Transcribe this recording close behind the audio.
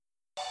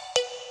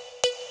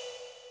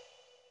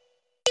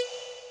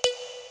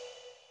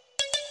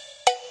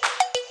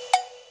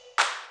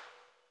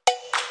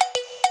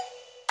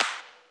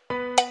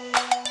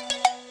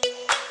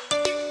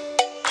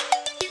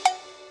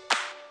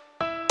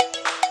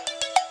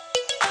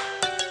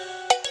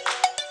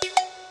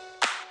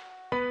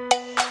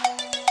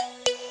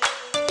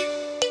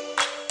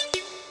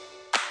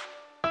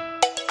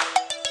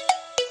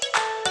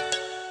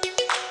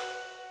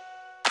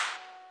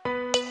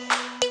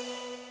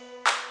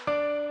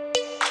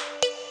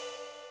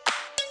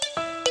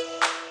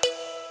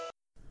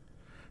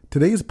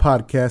Today's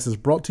podcast is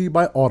brought to you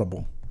by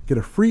Audible. Get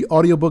a free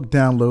audiobook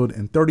download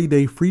and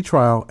 30-day free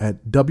trial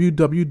at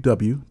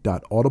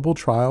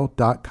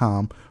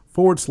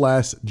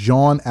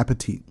www.audibletrial.com/John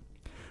Appetit.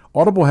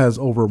 Audible has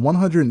over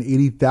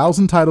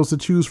 180,000 titles to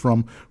choose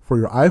from for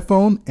your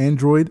iPhone,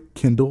 Android,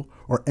 Kindle,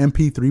 or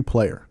MP3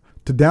 player.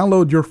 To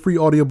download your free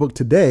audiobook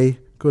today,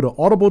 go to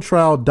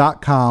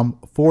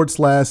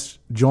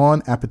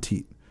audibletrial.com/John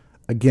Appetit.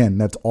 Again,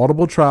 that's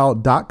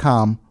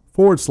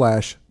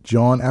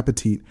audibletrial.com/John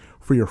Appetit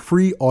for your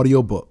free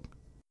audiobook.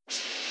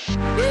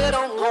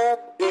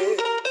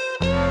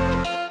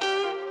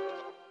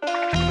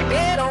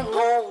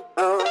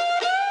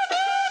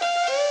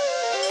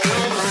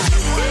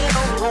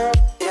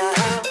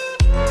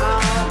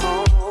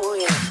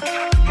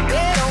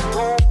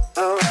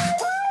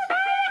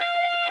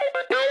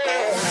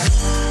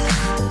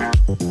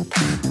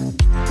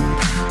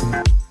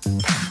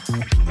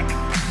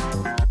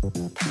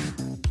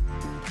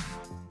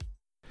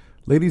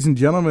 Ladies and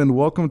gentlemen,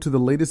 welcome to the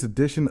latest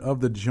edition of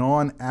the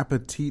John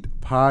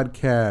Appetit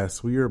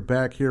podcast. We are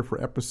back here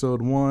for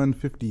episode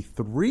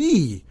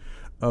 153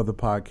 of the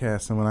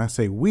podcast. And when I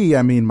say we,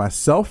 I mean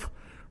myself,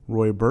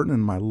 Roy Burton,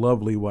 and my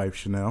lovely wife,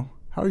 Chanel.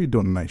 How are you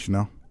doing tonight,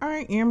 Chanel?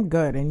 I am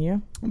good, and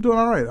you? I'm doing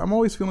all right. I'm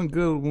always feeling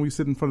good when we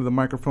sit in front of the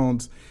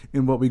microphones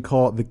in what we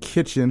call the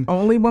kitchen.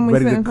 Only when we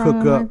sit in front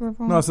of the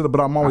microphone? No, I said, but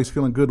I'm always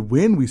feeling good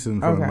when we sit in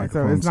front of the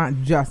microphones. Okay, so it's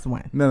not just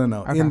when.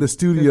 No. Okay. In the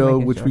studio,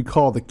 which we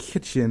call the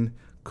kitchen,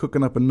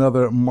 cooking up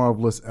another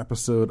marvelous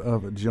episode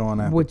of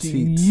John Appetit. Which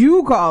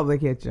you call the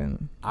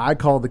kitchen. I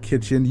call the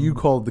kitchen. You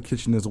call the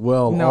kitchen as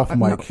well, off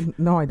mic.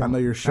 No, I don't. I know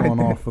you're showing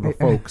off for the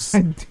folks.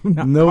 I do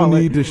not No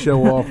need to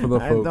show off for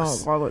the folks. I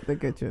don't call it the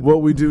kitchen.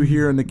 What we do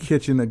here in the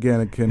kitchen, again,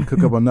 it can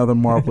cook up another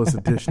marvelous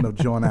edition of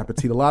John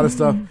Appetit. A lot of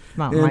stuff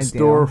in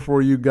store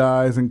for you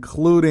guys,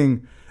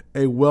 including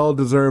a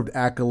well-deserved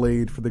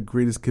accolade for the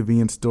greatest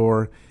convenience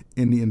store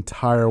in the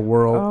entire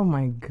world. Oh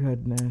my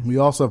goodness. We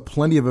also have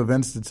plenty of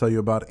events to tell you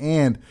about,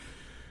 and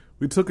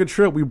we took a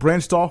trip. We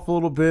branched off a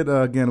little bit.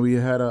 Again, we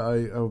had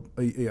a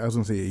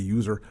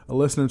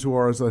listener to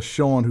ours,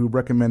 Sean, who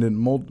recommended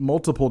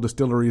multiple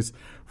distilleries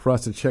for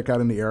us to check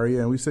out in the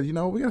area, and we said, we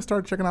got to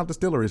start checking out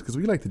distilleries because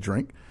we like to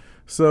drink.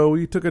 So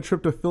we took a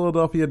trip to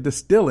Philadelphia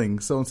Distilling.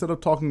 So instead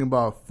of talking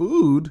about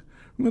food,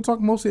 we're going to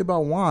talk mostly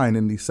about wine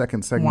in the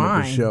second segment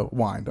of the show.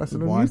 Wine. I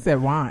said wine. You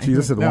said wine.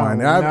 Jesus said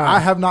wine. I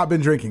have not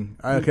been drinking.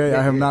 Okay,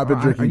 I have not been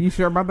drinking. Are you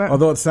sure about that?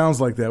 Although it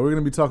sounds like that. We're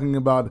going to be talking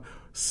about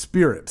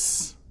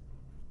spirits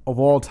of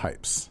all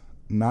types.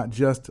 Not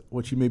just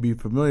what you may be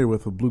familiar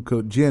with Blue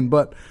Coat Gin,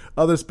 but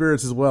other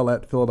spirits as well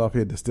at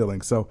Philadelphia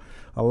Distilling. So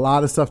a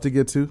lot of stuff to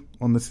get to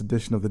on this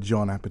edition of the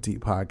John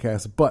Appetit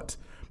podcast. But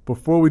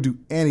before we do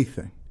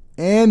anything,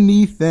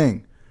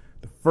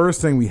 the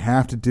first thing we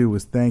have to do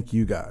is thank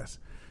you guys.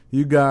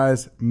 You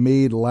guys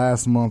made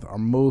last month our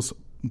most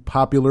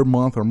popular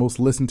month, our most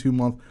listened to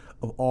month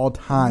of all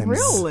times.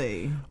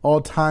 Really?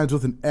 All times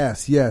with an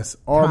S, yes.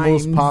 Our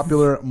most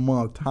popular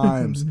month,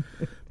 times.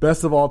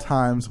 Best of all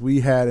times.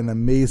 We had an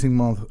amazing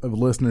month of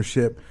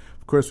listenership.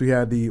 Of course, we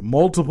had the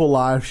multiple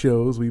live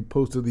shows. We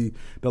posted the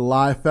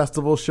live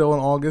festival show in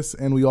August,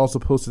 and we also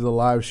posted a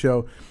live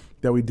show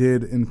that we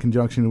did in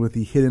conjunction with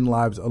the Hidden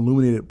Lives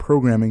Illuminated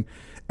programming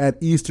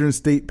at Eastern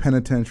State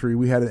Penitentiary.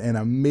 We had an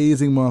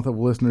amazing month of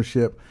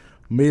listenership,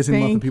 month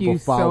of people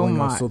following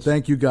us. So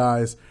thank you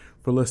guys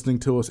for listening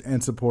to us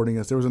and supporting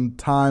us. There was a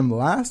time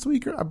last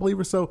week, I believe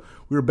or so,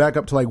 we were back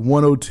up to like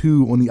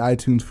 102 on the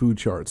iTunes food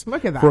charts.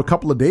 Look at that. For a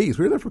couple of days.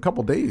 We were there for a couple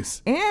of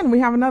days. And we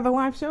have another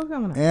live show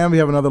coming up.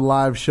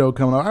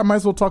 I might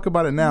as well talk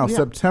about it now. Yeah.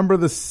 September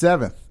the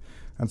 7th.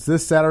 That's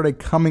this Saturday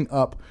coming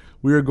up.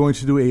 We are going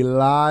to do a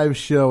live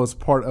show as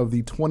part of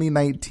the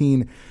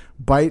 2019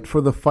 Bite for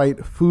the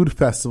Fight Food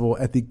Festival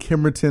at the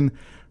Kimmerton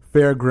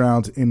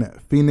Fairgrounds in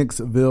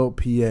Phoenixville,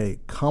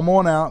 PA. Come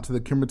on out to the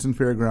Kimmerton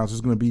Fairgrounds.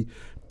 There's going to be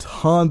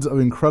tons of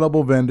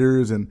incredible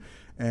vendors and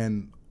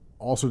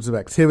all sorts of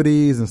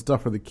activities and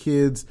stuff for the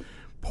kids.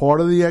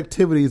 Part of the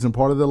activities and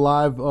part of the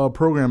live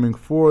programming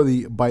for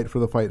the Bite for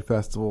the Fight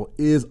Festival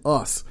is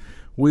us.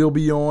 We'll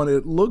be on,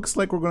 it looks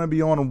like we're going to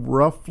be on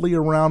roughly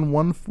around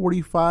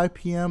 1:45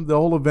 p.m. The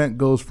whole event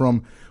goes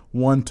from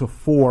 1 to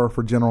 4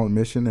 for general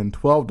admission and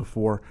 12 to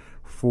 4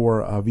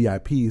 for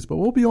VIPs. But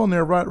we'll be on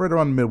there right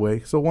around midway.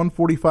 So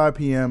 1:45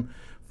 p.m.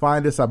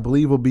 Find us. I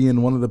believe we'll be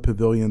in one of the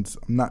pavilions.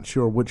 I'm not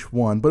sure which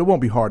one, but it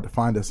won't be hard to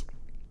find us.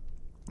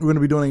 We're going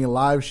to be doing a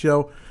live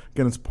show.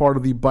 Again, it's part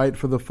of the Bite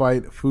for the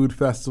Fight Food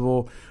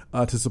Festival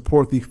to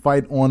support the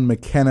Fight on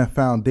McKenna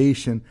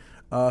Foundation.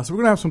 So we're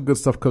going to have some good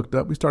stuff cooked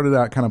up. We started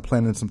out kind of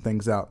planning some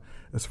things out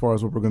as far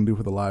as what we're going to do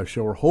for the live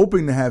show. We're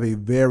hoping to have a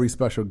very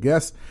special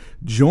guest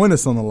join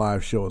us on the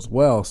live show as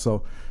well.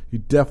 So, you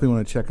definitely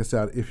want to check us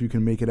out if you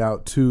can make it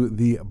out to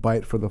the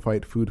Bite for the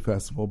Fight Food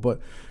Festival. But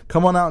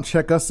come on out and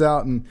check us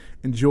out and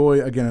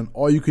enjoy, again, an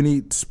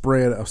all-you-can-eat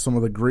spread of some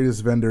of the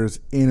greatest vendors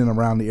in and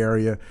around the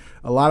area.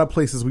 A lot of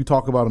places we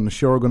talk about on the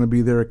show are going to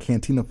be there.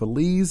 Cantina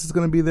Feliz is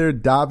going to be there.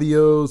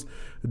 Davio's,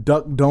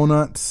 Duck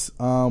Donuts,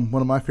 one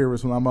of my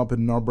favorites when I'm up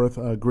in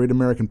Narberth, Great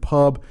American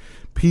Pub,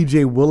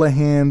 PJ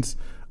Willahan's.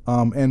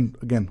 And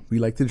again, we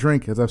like to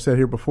drink, as I've said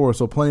here before,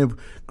 so plenty of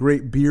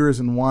great beers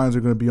and wines are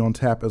going to be on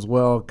tap as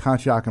well.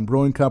 Conshohocken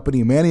Brewing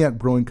Company, Maniac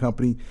Brewing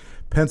Company,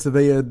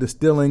 Pennsylvania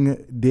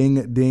Distilling,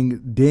 Ding,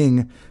 Ding,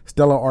 Ding,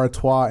 Stella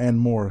Artois, and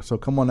more. So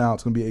come on out.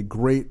 It's going to be a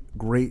great,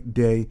 great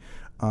day.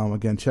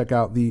 Again, check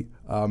out the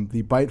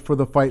Bite for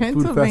the Fight Food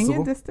Festival.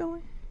 Pennsylvania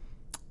Distilling?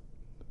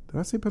 Did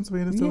I say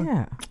Pennsylvania Distilling?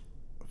 Yeah.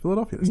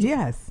 Philadelphia Distilling.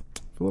 Yes.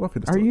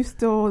 Philadelphia Are Distilling. you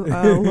still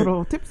a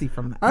little tipsy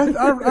from that?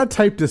 I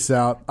typed this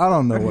out. I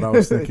don't know what I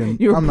was thinking.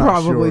 You're I'm not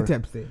probably sure.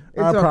 tipsy.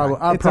 I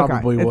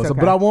probably was, okay.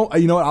 but I won't.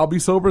 You know what? I'll be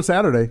sober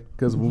Saturday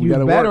because we got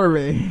to work. Better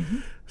be.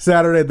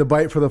 Saturday at the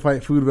Bite for the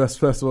Fight Food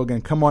Festival.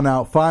 Again, come on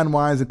out. Fine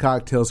wines and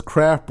cocktails,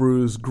 craft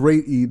brews,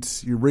 great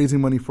eats. You're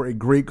raising money for a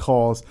great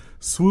cause.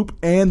 Swoop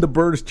and the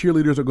Birds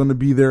cheerleaders are going to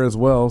be there as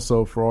well.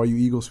 So for all you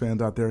Eagles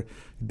fans out there,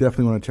 you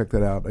definitely want to check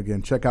that out.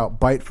 Again, check out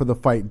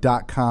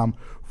biteforthefight.com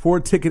for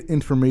ticket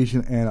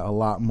information and a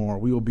lot more.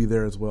 We will be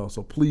there as well.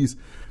 So please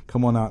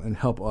come on out and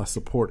help us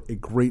support a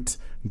great,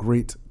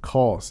 great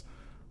cause.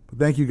 But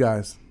thank you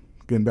guys.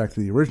 Getting back to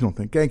the original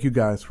thing. Thank you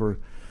guys for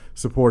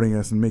supporting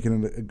us and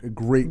making it a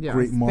great,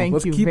 great month.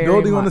 Let's keep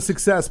building on the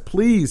success.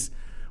 Please,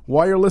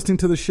 while you're listening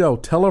to the show,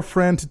 tell a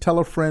friend to tell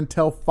a friend.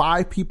 Tell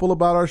 5 people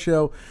about our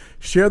show.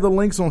 Share the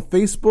links on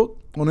Facebook,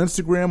 on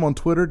Instagram, on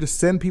Twitter. Just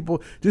send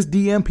people, just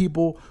DM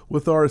people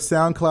with our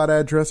SoundCloud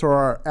address or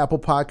our Apple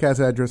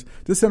Podcast address.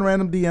 Just send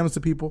random DMs to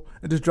people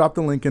and just drop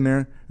the link in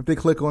there. If they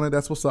click on it,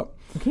 that's what's up.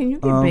 Can you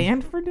get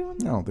banned for doing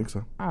that? I don't think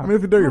so. Oh. I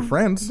mean, if they're your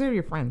friends. They're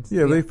your friends.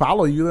 Yeah, they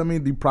follow you. I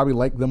mean, you probably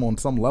like them on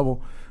some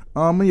level.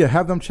 Yeah,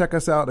 have them check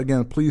us out.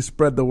 Again, please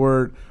spread the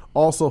word.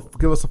 Also,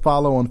 give us a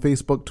follow on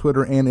Facebook,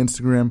 Twitter, and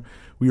Instagram.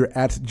 We are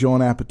at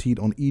John Appetit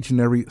on each and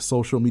every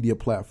social media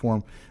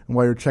platform. And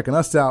while you're checking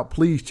us out,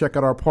 please check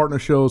out our partner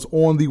shows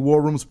on the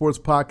War Room Sports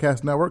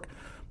Podcast Network.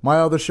 My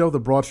other show, The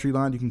Broad Street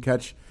Line, you can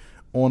catch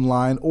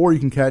online or you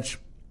can catch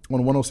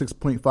on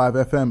 106.5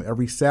 FM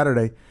every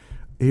Saturday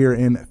here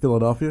in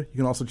Philadelphia. You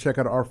can also check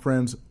out our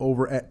friends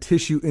over at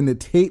Tissue in the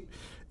Tape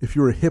if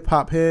you're a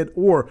hip-hop head,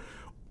 or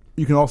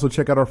you can also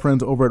check out our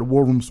friends over at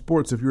War Room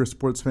Sports if you're a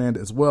sports fan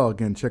as well.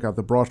 Again, check out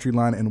the Broad Street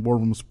Line and War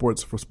Room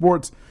Sports for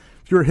sports.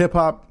 If you're a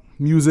hip-hop,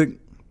 music,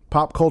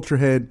 pop culture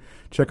head,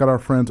 check out our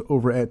friends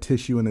over at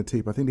Tissue in the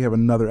Tape. I think they have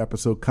another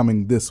episode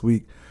coming this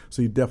week,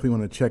 so you definitely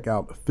want to check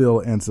out Phil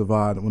and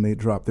Savad when they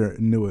drop their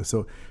newest.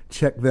 So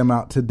check them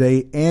out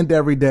today and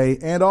every day.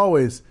 And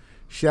always,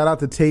 shout out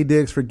to Tay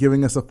Diggs for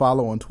giving us a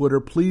follow on Twitter.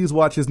 Please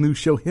watch his new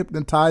show,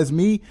 Hypnotize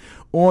Me,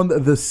 on the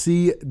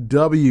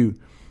CW.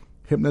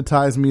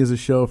 Hypnotize Me is a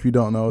show, if you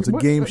don't know. It's a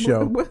game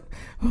show.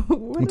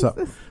 What's up?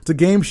 It's a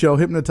game show,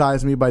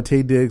 Hypnotize Me by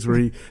Tay Diggs,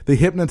 where they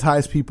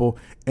hypnotize people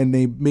and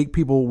they make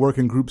people work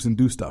in groups and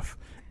do stuff.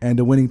 And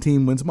the winning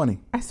team wins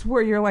money. I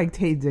swear you're like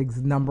Tay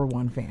Diggs'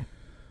 #1 fan.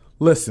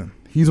 Listen,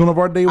 he's one of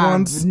our day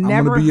ones. I'm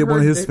going to be one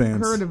of his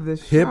fans. Heard of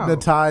this show.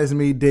 Hypnotize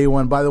Me, day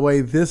one. By the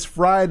way, this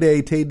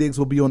Friday, Tay Diggs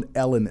will be on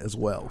Ellen as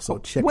well. So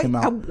check him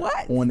out on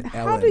Ellen.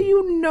 How do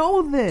you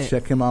know this?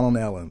 Check him out on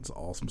Ellen. It's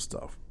awesome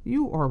stuff.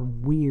 You are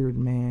weird,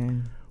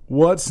 man.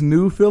 What's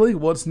new, Philly?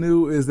 What's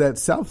new is that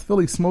South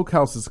Philly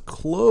Smokehouse is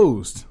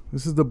closed.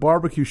 This is the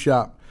barbecue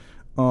shop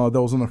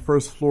that was on the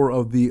first floor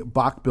of the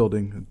Bach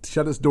building. It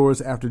shut its doors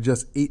after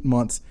just 8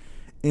 months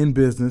in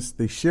business.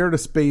 They shared a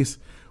space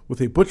with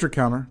a butcher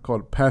counter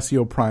called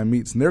Paseo Prime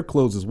Meats, and they're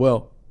closed as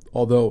well.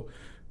 Although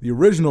the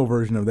original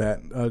version of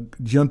that,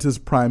 Giunta's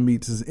Prime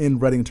Meats, is in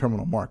Reading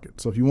Terminal Market.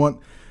 So if you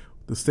want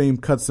the same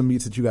cuts of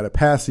meats that you got at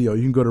Paseo,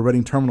 you can go to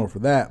Reading Terminal for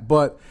that.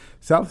 But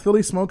South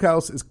Philly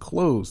Smokehouse is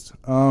closed.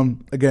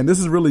 Again, this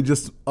is really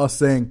just us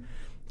saying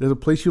there's a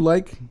place you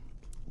like,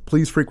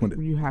 please frequent it.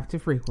 You have to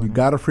frequent You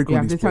got to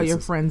frequent these places. You have to tell your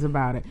friends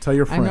about it. Tell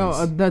your friends.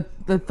 I know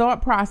the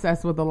thought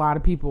process with a lot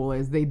of people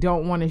is they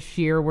don't want to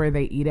share where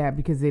they eat at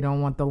because they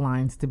don't want the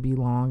lines to be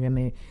long, and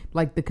they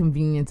like the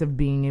convenience of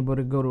being able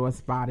to go to a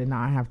spot and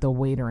not have to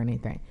wait or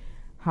anything.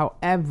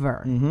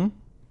 However,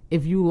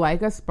 if you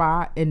like a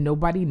spot and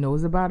nobody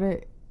knows about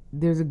it,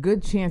 there's a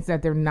good chance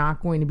that they're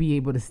not going to be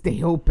able to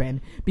stay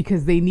open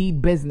because they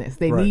need business.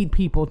 They need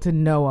people to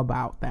know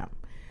about them.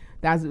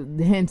 That's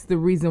hence the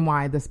reason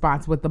why the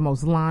spots with the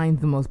most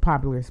lines, the most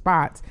popular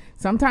spots,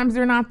 sometimes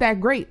they're not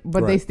that great,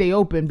 but they stay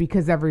open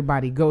because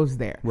everybody goes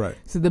there. Right.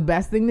 So the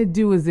best thing to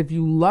do is if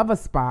you love a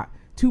spot,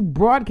 to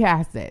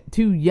broadcast it,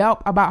 to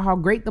yelp about how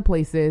great the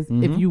place is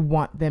if you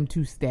want them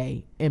to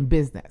stay in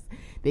business.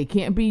 They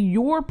can't be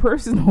your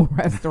personal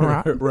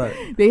restaurant. Right.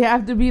 They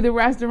have to be the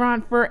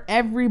restaurant for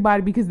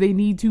everybody because they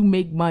need to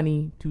make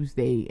money to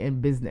stay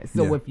in business.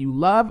 So if you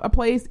love a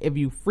place, if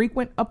you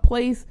frequent a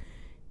place,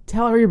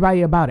 tell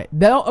everybody about it.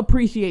 They'll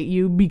appreciate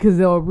you because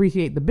they'll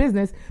appreciate the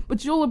business,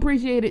 but you'll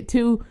appreciate it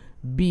too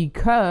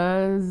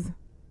because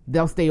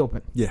they'll stay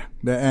open. Yeah,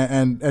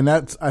 and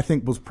that's, I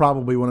think, was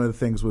probably one of the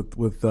things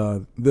with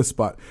this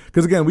spot.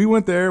 Because again, we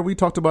went there, we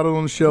talked about it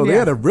on the show. They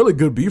had a really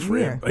good beef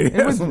rib.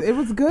 It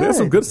was good. They had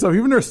some good stuff.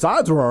 Even their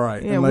sides were all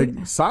right. Yeah,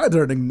 and sides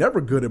are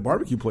never good at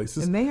barbecue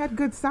places. And they had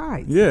good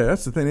sides. Yeah,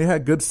 that's the thing. They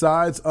had good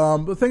sides.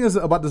 The thing is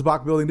about this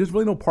Bach building, there's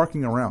really no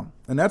parking around.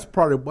 And that's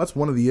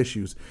one of the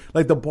issues.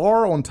 Like the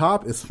bar on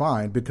top is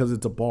fine because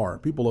it's a bar.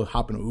 People will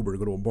hop in an Uber to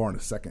go to a bar in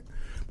a second.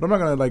 But I'm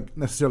not gonna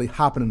necessarily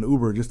hop in an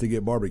Uber just to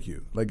get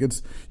barbecue.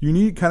 You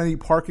need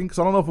parking, because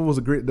I don't know if it was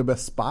the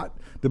best spot,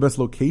 the best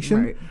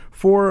location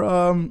for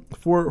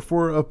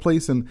a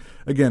place. And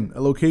again,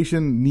 a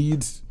location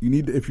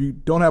if you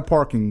don't have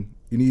parking,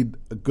 you need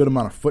a good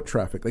amount of foot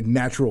traffic, like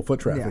natural foot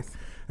traffic. Yes.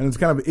 And it's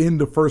kind of in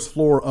the first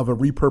floor of a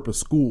repurposed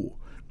school,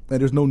 and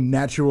there's no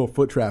natural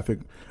foot traffic.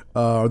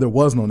 There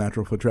was no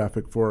natural foot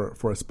traffic for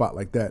a spot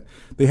like that.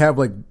 They have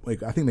I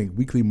think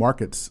weekly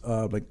markets,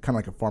 kind of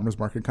like a farmer's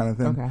market kind of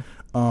thing,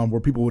 where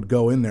people would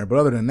go in there. But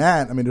other than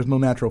that, I mean, there's no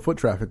natural foot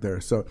traffic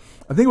there. So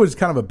I think it was just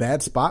kind of a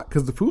bad spot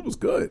because the food was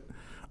good.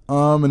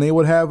 And they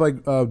would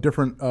have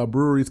different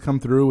breweries come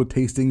through with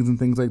tastings and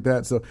things like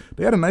that. So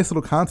they had a nice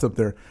little concept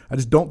there. I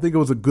just don't think it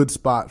was a good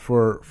spot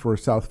for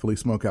South Philly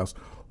Smokehouse.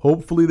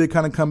 Hopefully they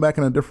kind of come back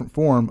in a different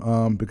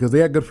form because they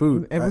had good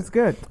food. It was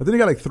good. I think they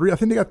got three. I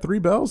think they got 3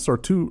 bells or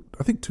 2.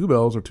 I think 2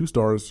 bells or 2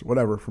 stars,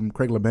 whatever, from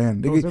Craig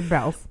LeBand. Those are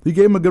bells. He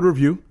gave them a good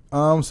review.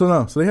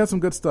 So they had some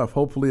good stuff.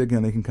 Hopefully,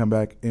 again, they can come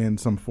back in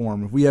some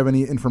form. If we have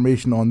any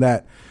information on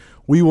that,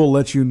 we will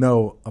let you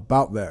know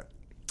about that.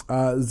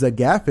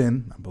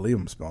 Zagaffin, I believe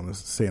I'm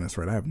saying this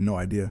right. I have no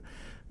idea.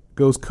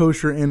 Goes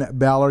kosher in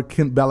Bala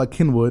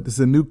Cynwyd. This is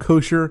a new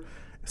kosher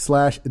 /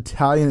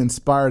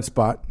 Italian-inspired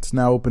spot. It's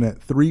now open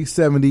at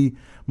 370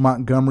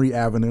 Montgomery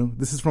Avenue.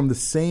 This is from the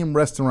same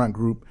restaurant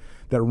group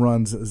that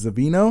runs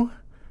Zavino,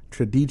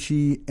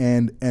 Tradici,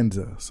 and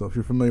Enza. So if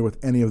you're familiar with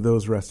any of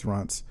those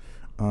restaurants,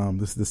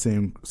 this is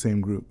the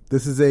same group.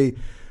 This is a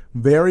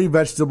very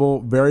vegetable,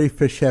 very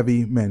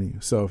fish-heavy menu.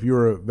 So if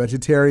you're a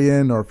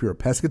vegetarian or if you're a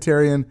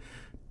pescatarian,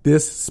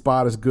 this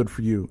spot is good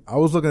for you. I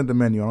was looking at the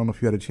menu. I don't know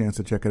if you had a chance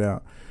to check it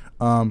out.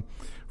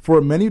 For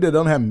a menu that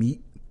don't have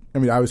meat, I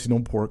mean, obviously no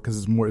pork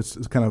because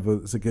it's kind of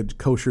it's like a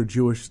kosher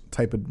Jewish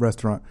type of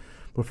restaurant.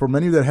 But for a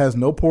menu that has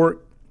no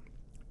pork,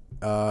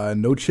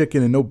 no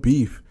chicken, and no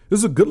beef, this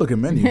is a good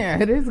looking menu.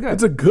 Yeah, it is good.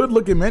 It's a good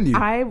looking menu.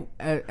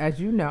 As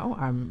you know,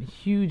 I'm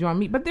huge on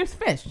meat, but there's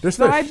fish. There's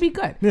so fish. I'd be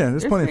good. Yeah,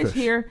 there's plenty of fish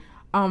here.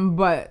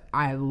 But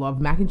I love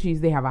mac and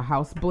cheese. They have a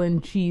house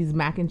blend cheese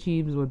mac and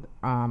cheese with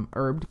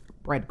herbed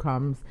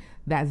breadcrumbs.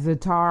 That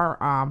za'atar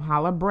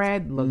challah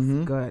bread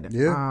looks good.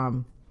 Yeah.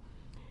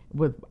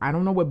 I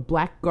don't know what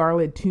black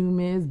garlic tomb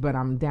is, but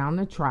I'm down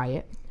to try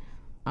it.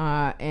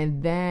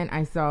 And then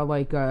I saw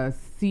a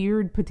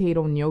seared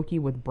potato gnocchi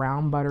with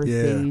brown butter,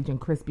 sage,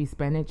 and crispy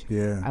spinach.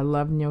 Yeah. I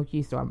love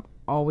gnocchi, so I'm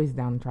always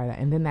down to try that.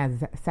 And then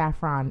that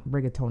saffron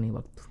rigatoni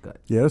looks good.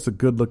 Yeah, that's a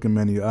good looking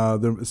menu.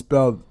 They're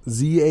spelled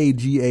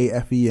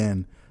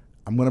Zagafen.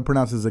 I'm going to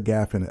pronounce it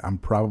Zagaffin. I'm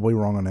probably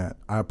wrong on that.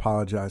 I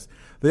apologize.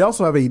 They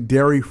also have a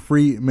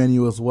dairy-free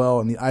menu as well,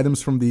 and the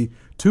items from the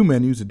 2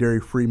 menus, the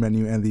dairy-free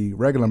menu and the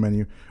regular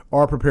menu,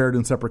 are prepared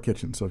in separate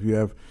kitchens. So if you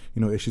have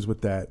issues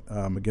with that,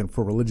 again,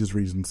 for religious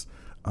reasons,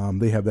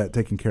 they have that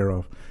taken care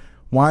of.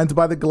 Wines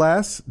by the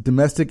glass,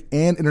 domestic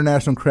and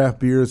international craft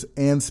beers,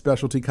 and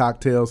specialty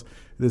cocktails.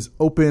 It is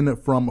open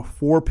from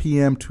 4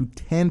 p.m. to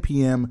 10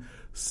 p.m.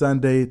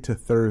 Sunday to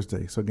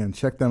Thursday. So again,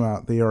 check them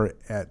out. They are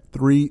at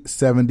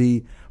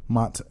 370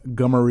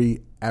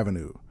 Montgomery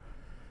Avenue.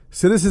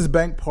 Citizens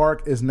Bank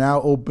Park is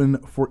now open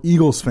for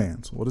Eagles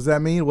fans. What does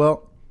that mean?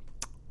 Well,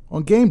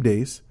 on game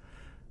days,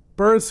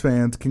 Birds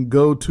fans can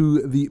go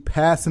to the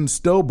Pass and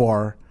Stow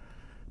bar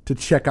to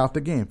check out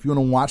the game. If you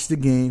want to watch the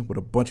game with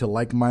a bunch of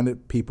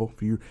like-minded people,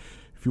 if you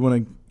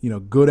want to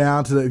go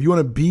down to if you want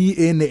to be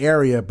in the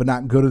area but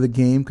not go to the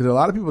game, because a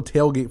lot of people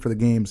tailgate for the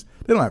games.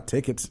 They don't have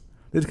tickets.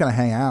 They just kind of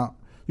hang out.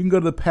 You can go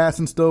to the Pass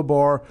and Stow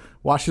bar,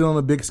 watch it on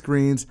the big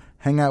screens,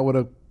 hang out with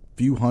a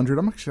few hundred.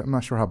 I'm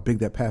not sure how big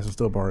that Pass and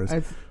Stow bar is.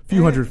 A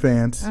few hundred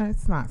fans.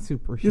 It's not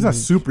super huge. It's not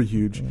super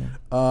huge.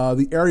 Yeah.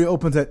 The area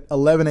opens at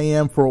 11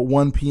 a.m. for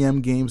 1 p.m.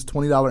 games.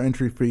 $20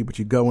 entry fee, but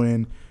you go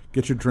in,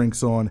 get your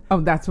drinks on.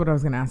 Oh, that's what I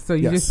was going to ask. So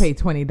you just pay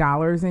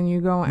 $20 and you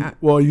go?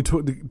 Well, you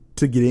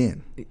to get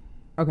in.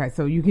 Okay,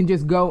 so you can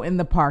just go in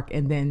the park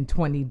and then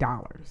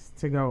 $20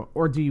 to go,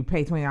 or do you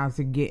pay $20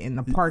 to get in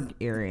the park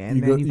area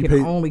and then you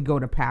can only go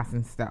to Pass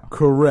and Stow?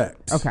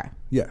 Correct. Okay.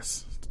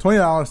 Yes.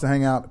 $20 to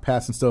hang out at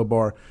Pass and Stow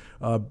bar,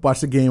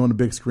 watch the game on the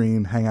big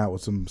screen, hang out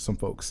with some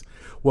folks.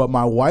 What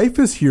my wife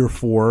is here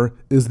for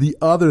is the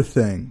other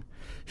thing.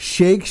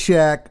 Shake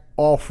Shack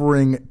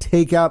offering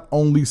takeout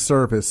only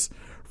service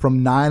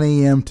from 9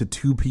 a.m. to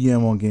 2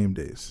 p.m. on game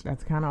days.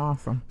 That's kind of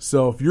awesome.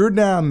 So if you're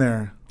down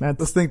there,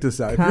 let's think this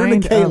out. If you're in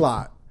the K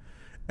lot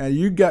and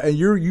you got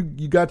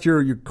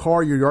your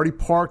car, you're already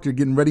parked, you're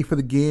getting ready for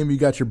the game, you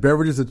got your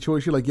beverages of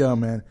choice, you're like, yo,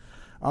 man,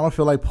 I don't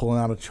feel like pulling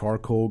out a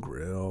charcoal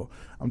grill.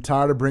 I'm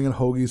tired of bringing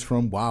hoagies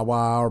from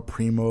Wawa or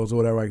Primo's or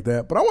whatever like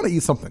that, but I want to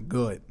eat something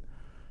good.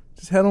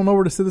 just head on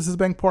over to Citizens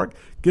Bank Park,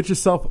 get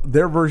yourself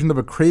their version of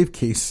a Crave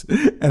case,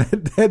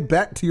 and head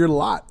back to your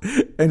lot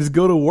and just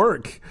go to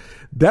work.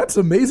 That's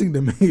amazing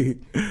to me.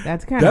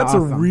 That's kind of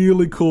awesome. That's a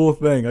really cool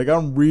thing. Like,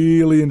 I'm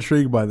really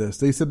intrigued by this.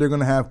 They said they're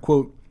going to have,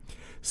 quote,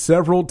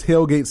 several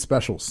tailgate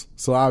specials.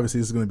 So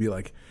obviously this is going to be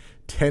like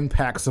 10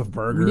 packs of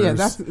burgers. Yeah,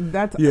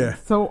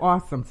 that's so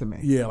awesome to me.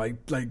 Yeah, like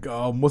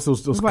what's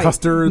those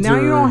custards? Now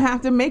you don't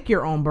have to make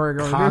your own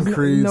burger.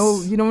 Concretes.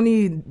 No, you don't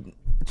need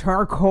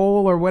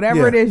charcoal or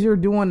whatever it is you're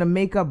doing to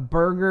make up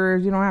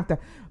burgers. You don't have to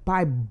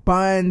buy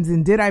buns.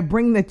 And did I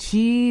bring the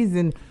cheese?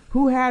 And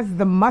who has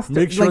the mustard?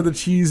 Make sure the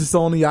cheese is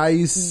on the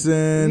ice.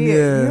 And you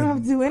don't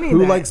have to do any of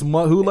that.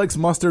 Who likes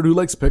mustard? Who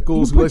likes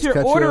pickles? You who likes put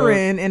your ketchup? order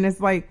in, and it's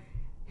like,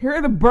 here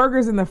are the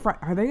burgers and the fries.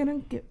 Are they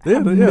going to get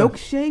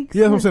milkshakes?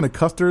 Yeah, I'm saying the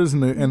custards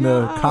and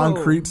the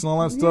concretes and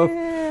all that stuff.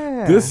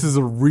 Yeah. This is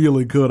a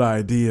really good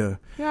idea.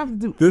 You don't have to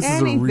do this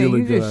anything. Is a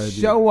really you good just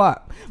idea. Show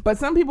up. But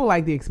some people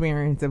like the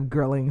experience of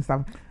grilling and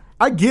stuff.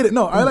 I get it.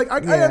 No, I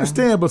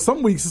understand. But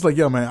some weeks it's like,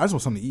 yo, man, I just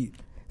want something to eat.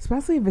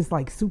 Especially if it's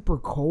like super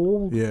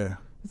cold. Yeah.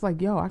 It's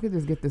like, yo, I could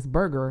just get this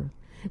burger.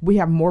 We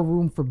have more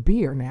room for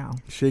beer now.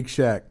 Shake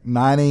Shack,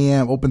 9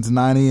 a.m., opens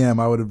 9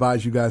 a.m. I would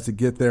advise you guys to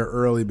get there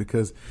early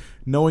because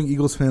knowing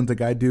Eagles fans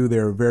like I do,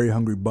 they're a very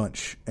hungry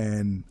bunch.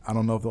 And I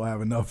don't know if they'll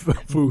have enough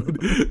food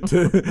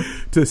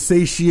to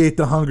satiate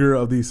the hunger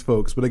of these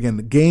folks. But again,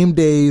 the game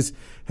days,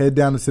 head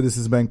down to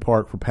Citizens Bank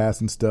Park for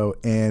Pass and Stowe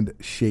and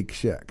Shake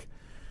Shack.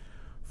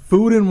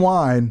 Food and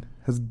Wine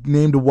has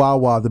named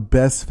Wawa the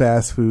best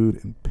fast food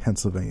in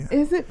Pennsylvania.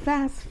 Is it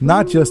fast food?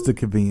 Not just the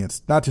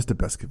convenience, not just the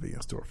best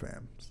convenience store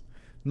fans.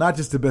 Not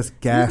just the best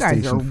gas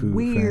station food.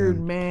 Weird,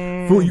 fan.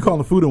 Man. Food, you calling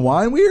the Food and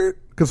Wine weird?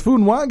 Because Food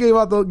and Wine gave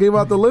out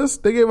the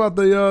list. They gave out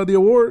the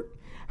award.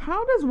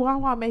 How does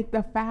Wawa make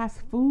the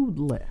fast food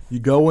list? You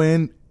go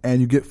in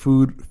and you get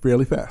food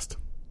fairly fast.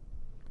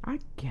 I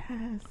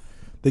guess.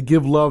 They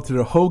give love to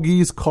their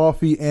hoagies,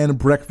 coffee, and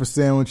breakfast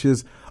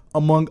sandwiches,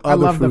 among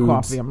other foods. I love the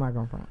coffee. I'm not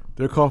going to front.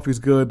 Their coffee's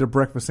good. Their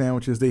breakfast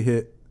sandwiches, they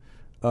hit.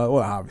 Well,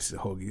 obviously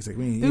hoagies. Like,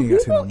 do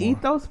people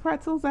eat those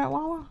pretzels at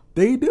Wawa?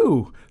 They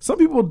do. Some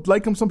people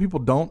like them. Some people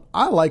don't.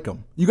 I like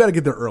them. You got to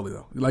get there early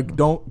though. Like,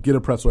 don't get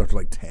a pretzel after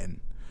like 10.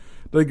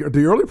 Like,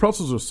 the early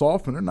pretzels are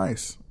soft and they're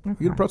nice. Okay.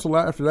 You get a pretzel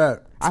after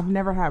that. I've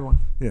never had one.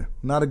 Yeah,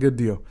 not a good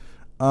deal.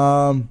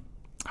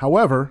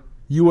 However,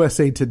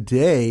 USA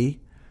Today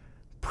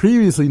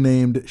previously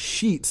named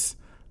Sheetz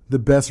the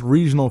best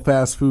regional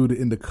fast food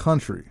in the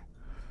country.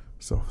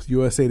 So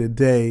USA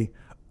Today,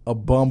 a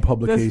bum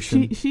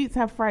publication. Does Sheetz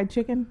have fried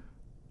chicken?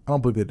 I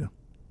don't believe they do.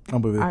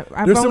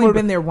 I've only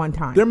been there one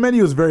time. Their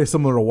menu is very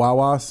similar to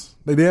Wawa's.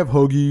 Like, they have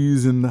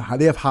hoagies and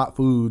they have hot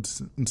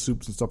foods and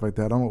soups and stuff like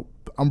that.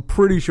 I'm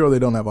pretty sure they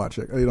don't have hot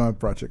chicken. They don't have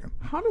fried chicken.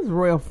 How does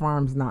Royal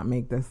Farms not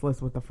make this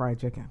list with the fried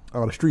chicken?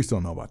 Oh, the streets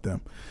don't know about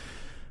them.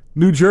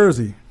 New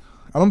Jersey.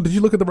 Did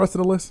you look at the rest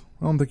of the list?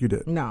 I don't think you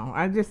did. No,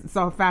 I just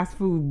saw fast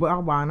food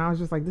Wawa and I was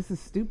just like, this is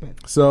stupid.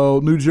 So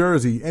New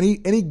Jersey.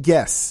 Any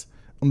guess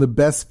on the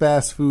best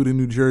fast food in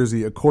New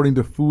Jersey according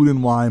to Food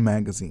and Wine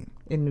magazine?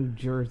 In New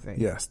Jersey.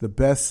 Yes, the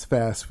best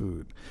fast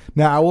food.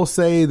 Now, I will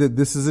say that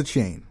this is a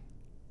chain.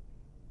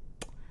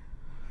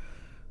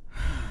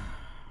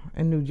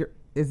 In New Jersey.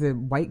 Is it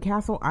White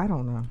Castle? I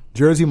don't know.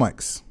 Jersey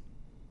Mike's.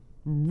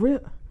 Really?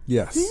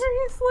 Yes.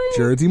 Seriously?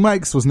 Jersey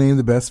Mike's was named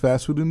the best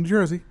fast food in New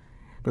Jersey.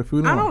 By Food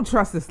and Wine. I don't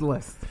trust this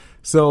list.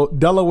 So,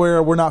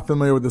 Delaware, we're not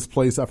familiar with this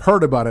place. I've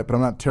heard about it, but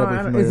I'm not terribly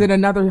familiar. Is it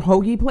another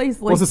hoagie place?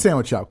 Well, it's a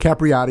sandwich shop.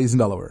 Capriati's in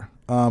Delaware.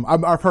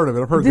 I've heard of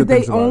it. I've heard good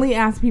things about it. Did they only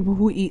ask people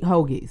who eat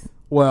hoagies?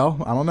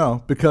 Well, I don't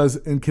know. Because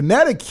in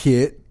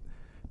Connecticut,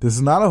 this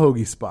is not a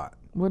hoagie spot.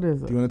 What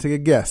is it? Do you want to take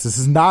a guess? This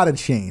is not a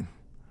chain.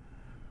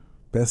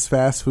 Best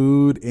fast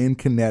food in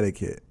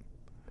Connecticut.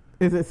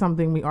 Is it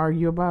something we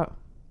argue about?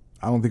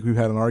 I don't think we've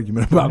had an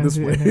argument about this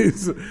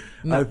place.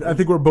 No. I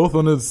think we're both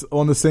on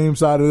the same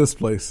side of this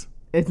place.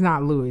 It's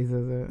not Louis,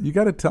 is it? You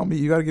got to tell me.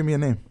 You got to give me a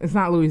name. It's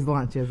not Louis'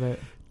 Lunch, is it?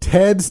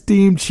 Ted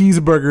Steamed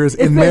Cheeseburgers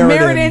in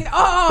Meriden.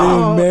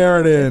 Oh, in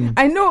Meriden.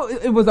 I know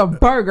it was a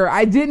burger.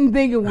 I didn't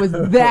think it was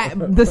that.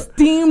 The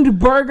steamed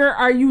burger.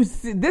 Are you?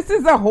 This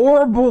is a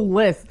horrible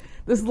list.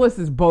 This list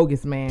is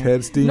bogus, man.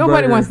 Ted Steamed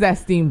Nobody burger. wants that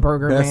steamed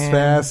burger, Best man.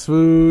 fast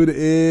food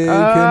in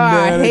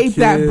Connecticut. I hate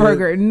that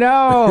burger.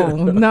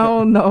 No.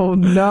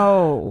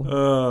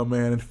 Oh,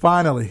 man. And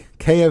finally,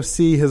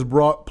 KFC has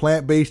brought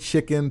plant-based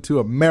chicken to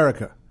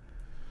America.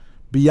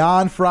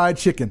 Beyond Fried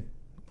Chicken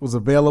was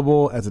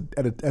available as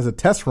a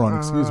test run,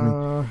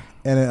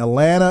 and an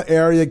Atlanta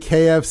area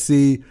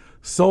KFC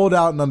sold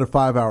out in under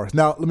 5 hours.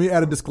 Now, let me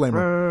add a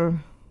disclaimer.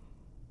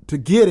 To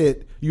get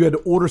it, you had to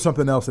order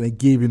something else, and they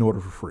gave you an order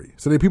for free.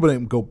 So the people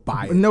didn't go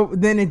buy it. No,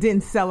 then it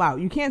didn't sell out.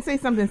 You can't say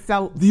something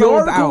sold out. The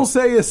articles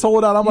say it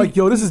sold out. I'm like,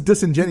 yo, this is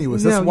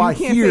disingenuous. That's why you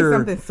can't say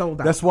something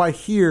sold out. That's why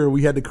here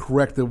we had to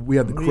correct the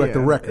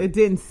record. It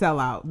didn't sell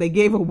out. They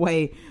gave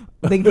away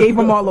They gave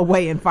them all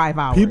away in 5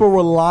 hours. People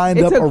were lined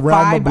up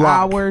around the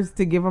block. 5 hours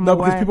to give them away?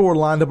 No, because people were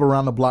lined up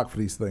around the block for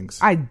these things.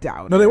 I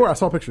doubt it. No, they were. I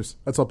saw pictures.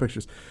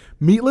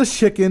 Meatless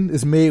chicken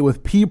is made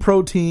with pea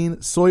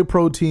protein, soy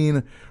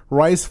protein,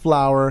 rice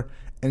flour,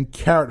 and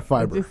carrot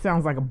fiber. It just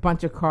sounds like a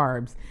bunch of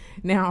carbs.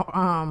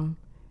 Now,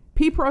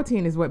 pea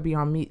protein is what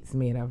Beyond Meat's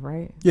made of,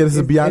 right? Yeah, this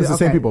is Beyond. It's the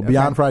same people.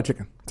 Beyond Fried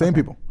Chicken. Same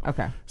people.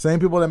 Okay. Same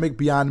people that make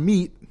Beyond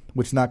Meat,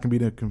 which not can be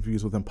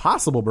confused with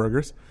Impossible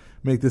Burgers,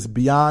 make this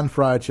Beyond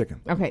Fried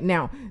Chicken. Okay.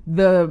 Now,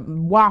 the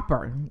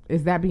Whopper,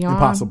 is that Beyond?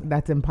 Impossible.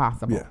 That's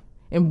Impossible. Yeah.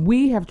 And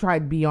we have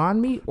tried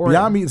Beyond Meat? Or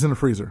Beyond Meat is in the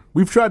freezer.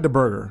 We've tried the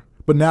burger,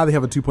 but now they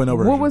have a 2.0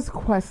 version. What was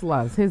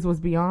Questlove's? His was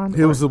Beyond?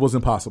 It was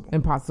Impossible.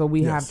 Impossible.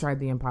 We have tried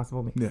the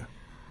Impossible Meat. Yeah.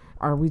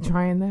 Are we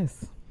trying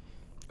this?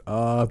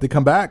 If they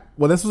come back,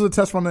 well, this was a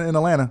test run in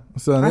Atlanta,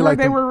 so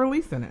they were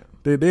releasing it.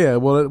 They did.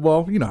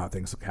 Well, you know how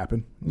things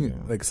happen. Yeah.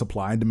 Like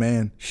supply and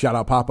demand. Shout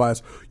out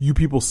Popeyes. You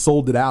people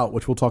sold it out,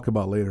 which we'll talk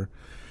about later.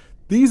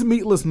 These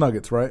meatless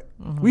nuggets, right?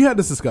 Mm-hmm. We had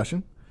this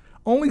discussion.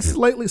 Only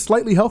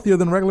slightly healthier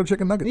than regular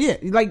chicken nuggets. Yeah,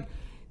 like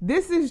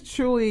this is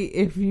truly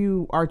if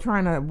you are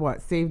trying to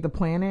save the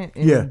planet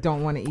and you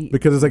don't want to eat,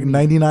 because it's like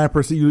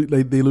 99%.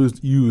 They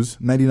use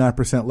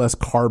 99% less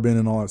carbon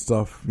and all that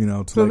stuff.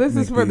 So this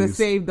is for the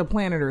save the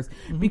planeters,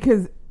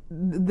 because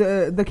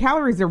the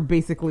calories are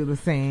basically the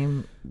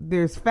same.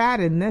 There's fat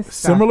in this.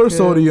 Similar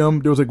sodium.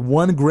 There was like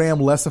 1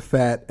 gram less of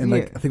fat, and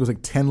I think it was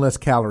like 10 less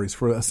calories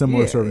for a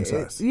similar serving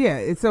size.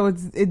 So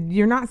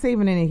you're not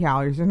saving any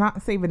calories. You're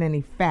not saving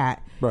any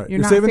fat. Right. You're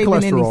not saving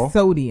any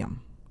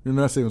sodium. You're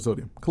not saving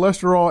sodium.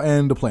 Cholesterol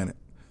and the planet.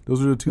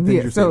 Those are the two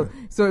things you're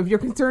saving. So if you're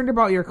concerned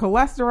about your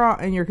cholesterol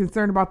and you're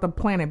concerned about the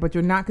planet, but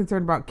you're not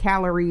concerned about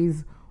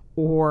calories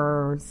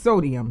or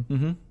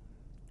sodium.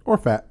 Or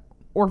fat.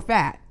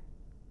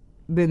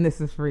 Then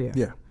this is for you.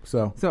 Yeah.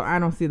 So I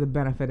don't see the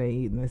benefit of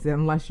eating this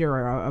unless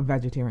you're a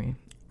vegetarian.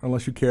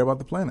 Unless you care about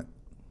the planet.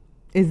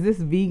 Is this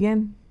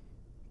vegan?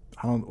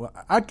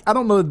 I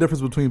don't know the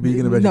difference between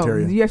vegan and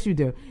vegetarian. No, yes, you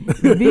do.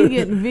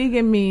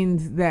 Vegan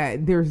means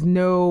that there's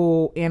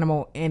no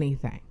animal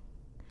anything.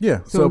 Yeah.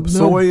 So no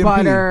soy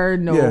butter,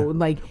 and pea.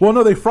 like. Well,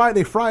 no, they fry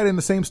it in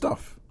the same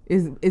stuff.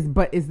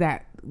 But is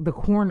that the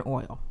corn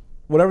oil?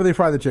 Whatever they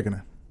fry the chicken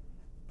in.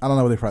 I don't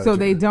know what they fry. So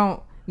they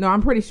don't. No,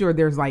 I'm pretty sure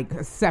there's like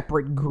a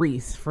separate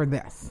grease for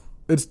this.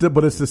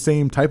 But it's the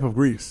same type of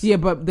grease. Yeah,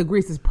 but the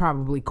grease is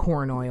probably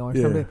corn oil or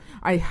something.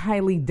 I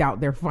highly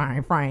doubt they're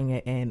frying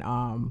it in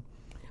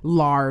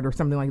lard or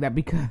something like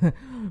that,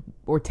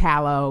 or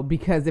tallow,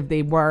 because if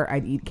they were,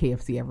 I'd eat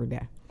KFC every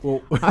day.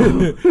 Well,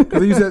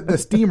 because they use the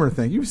steamer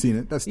thing. You've seen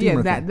it. That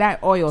steamer thing.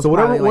 That oil is so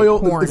whatever probably oil,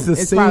 like corn. it's the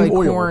same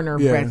probably oil. Corn or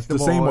vegetable it's the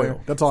same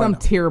oil. That's all. Some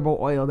terrible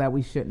oil that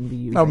we shouldn't be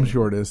using. I'm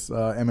sure it is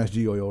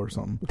MSG oil or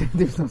something.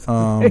 There's no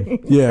such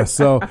thing. Yeah,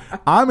 so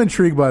I'm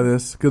intrigued by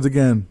this because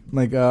again,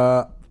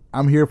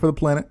 I'm here for the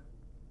planet.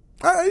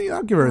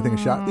 I'll give everything a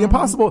shot. The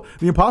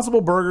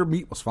Impossible Burger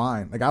meat was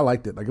fine. I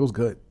liked it. It was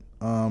good.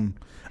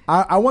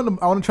 I want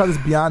to try this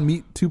Beyond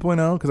Meat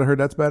 2.0 because I heard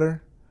that's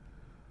better.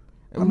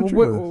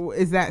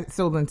 Is that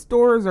sold in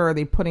stores or are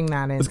they putting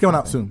that in? It's coming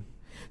out soon.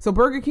 So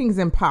Burger King's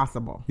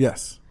Impossible.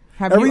 Yes.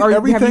 Have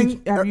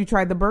you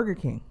tried the Burger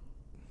King?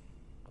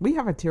 We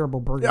have a terrible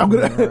Burger King.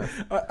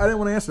 I didn't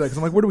want to answer that because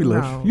I'm like, where do we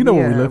live? No, you know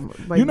where we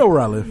live. You know where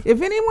I live.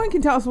 If anyone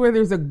can tell us where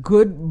there's a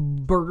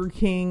good Burger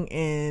King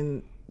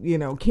in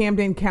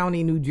Camden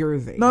County, New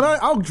Jersey. No,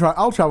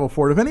 I'll travel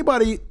for it. If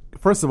anybody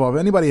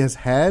has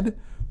had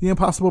the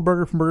Impossible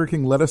Burger from Burger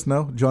King, let us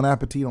know. John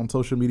Appetit on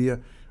social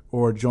media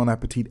or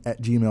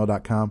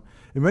johnappetit@gmail.com.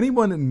 If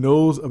anyone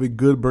knows of a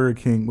good Burger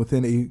King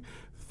within a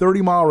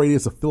 30-mile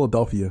radius of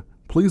Philadelphia,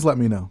 please let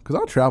me know because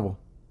I'll travel.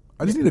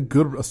 I just need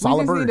a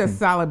solid Burger King. We just need a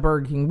solid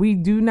Burger King. We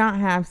do not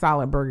have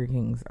solid Burger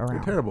Kings around.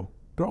 They're terrible.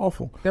 They're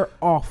awful. They're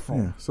awful.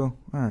 Yeah. So,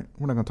 all right.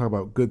 We're not going to talk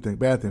about bad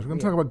things. We're going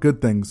to talk about good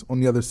things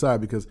on the other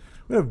side because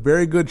we had a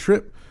very good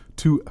trip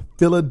to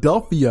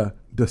Philadelphia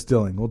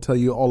Distilling. We'll tell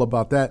you all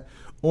about that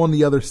on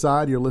the other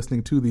side. You're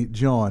listening to the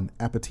John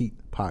Appetit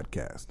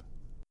Podcast.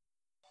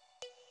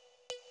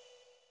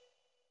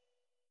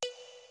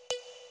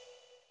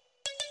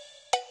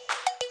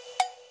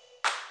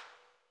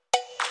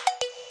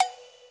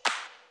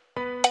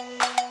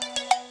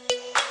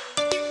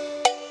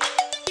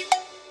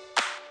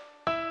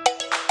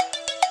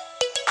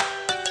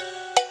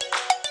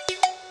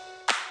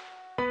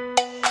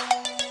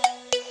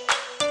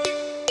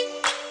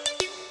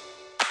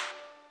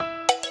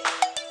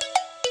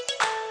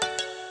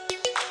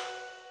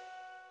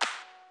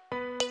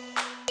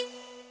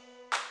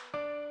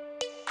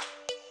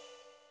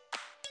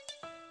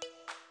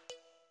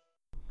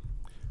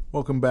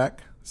 Welcome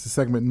back. This is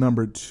segment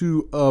number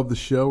 2 of the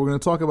show. We're going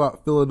to talk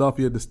about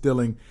Philadelphia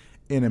Distilling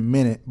in a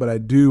minute, but I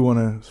do want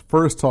to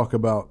first talk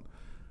about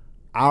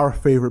our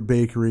favorite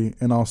bakery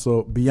and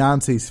also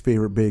Beyonce's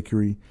favorite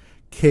bakery,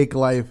 Cake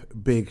Life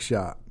Bake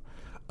Shop.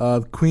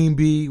 Queen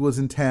Bee was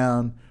in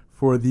town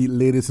for the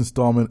latest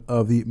installment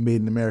of the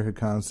Made in America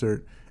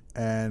concert,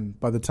 and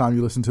by the time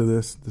you listen to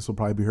this will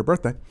probably be her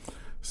birthday.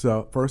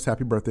 So first,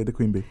 happy birthday to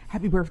Queen Bee.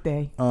 Happy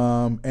birthday.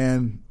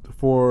 And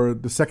for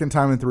the second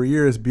time in 3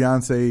 years,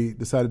 Beyonce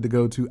decided to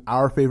go to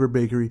our favorite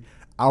bakery,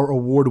 our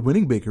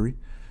award-winning bakery,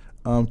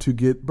 to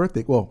get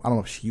birthday. Well, I don't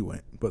know if she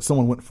went, but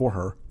someone went for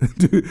her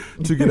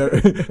to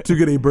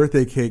get a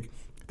birthday cake.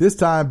 This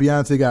time,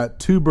 Beyonce got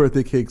 2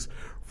 birthday cakes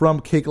from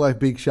Cake Life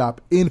Bake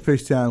Shop in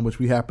Fishtown, which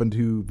we happened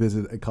to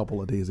visit a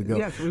couple of days ago.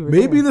 Yes, we were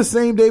Maybe there. the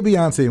same day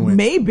Beyonce went.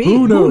 Maybe.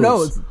 Who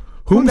knows?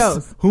 Who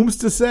knows? Whom's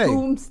to say?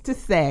 Whom's to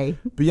say?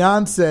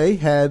 Beyonce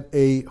had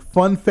a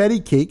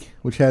funfetti cake,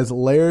 which has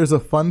layers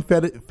of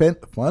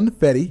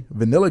funfetti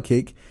vanilla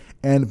cake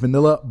and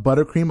vanilla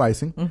buttercream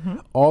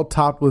icing, all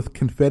topped with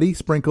confetti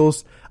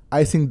sprinkles,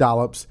 icing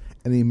dollops,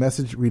 and a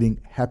message reading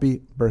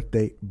 "Happy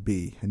Birthday,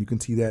 B." And you can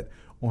see that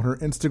on her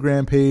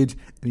Instagram page,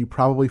 and you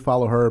probably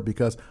follow her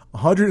because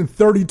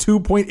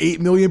 132.8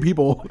 million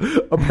people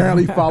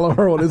apparently follow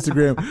her on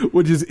Instagram,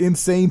 which is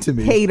insane to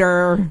me.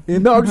 Hater.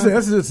 And no, I'm just saying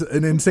that's just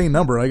an insane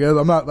number. I guess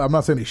I'm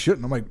not saying they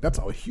shouldn't. I'm like, that's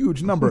a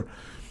huge number.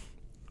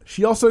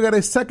 She also got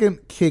a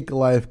second Cake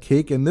Life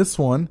cake, and this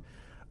one,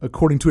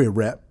 according to a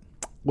rep,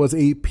 was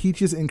a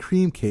peaches and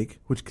cream cake,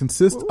 which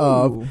consists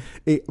of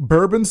a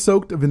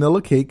bourbon-soaked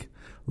vanilla cake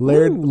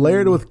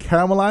layered with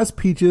caramelized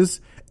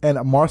peaches and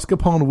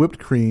mascarpone whipped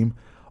cream,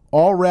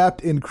 all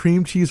wrapped in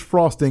cream cheese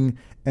frosting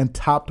and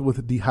topped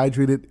with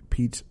dehydrated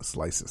peach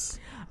slices.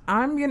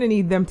 I'm going to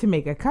need them to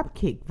make a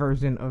cupcake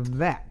version of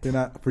that.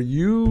 And for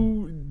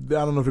you, I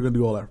don't know if they're going to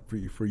do all that for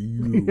you. For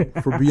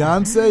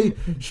Beyonce,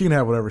 she can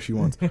have whatever she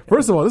wants.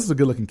 First of all, this is a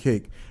good-looking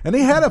cake. And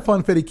they had a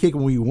funfetti cake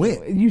when we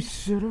went. You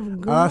should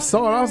have gone. I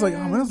saw it. I was like,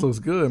 oh, man, this looks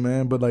good,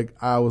 man. But, like,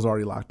 I was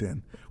already locked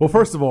in. Well,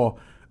 first of all,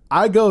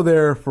 I go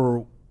there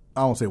for,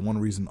 I won't say one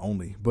reason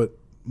only, but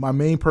my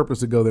main purpose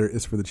to go there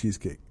is for the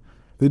cheesecake.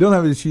 If they don't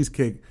have the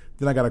cheesecake,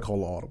 then I got to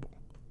call Audible.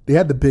 They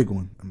had the big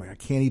one. I'm like, I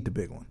can't eat the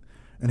big one.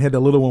 And they had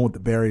the little one with the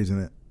berries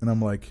in it. And I'm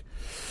like,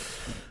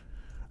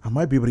 I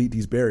might be able to eat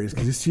these berries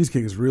because this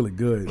cheesecake is really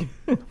good.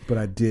 But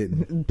I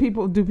didn't.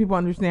 Do people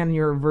understand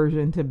your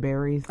aversion to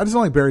berries? I just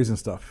don't like berries and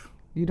stuff.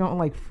 You don't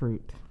like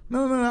fruit?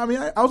 No. I mean,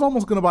 I was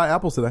almost going to buy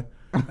apples today.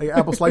 Like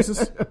apple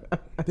slices.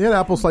 They had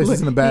apple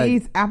slices in a bag.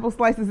 He's apple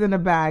slices in a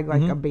bag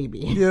like a baby.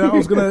 Yeah, I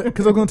was gonna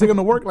take them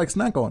to work like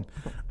snack on.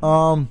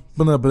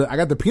 But I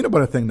got the peanut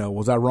butter thing though.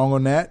 Was I wrong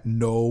on that?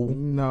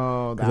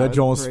 No, that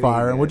joint was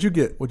fire. And what'd you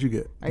get?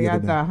 I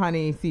got the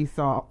honey sea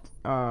salt.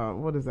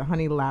 What is it?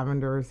 Honey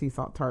lavender sea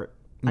salt tart.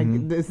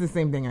 It's the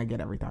same thing I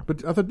get every time.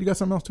 But I thought you got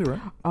something else too,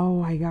 right?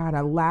 Oh, I got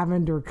a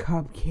lavender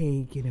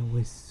cupcake and it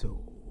was so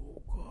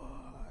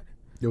good.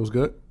 It was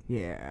good?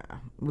 Yeah.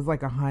 It was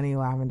like a honey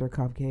lavender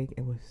cupcake.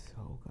 It was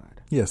so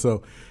good. Yeah,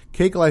 so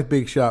Cake Life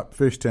Bake Shop,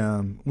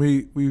 Fishtown.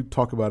 We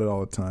talk about it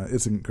all the time.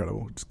 It's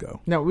incredible. Just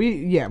go. No,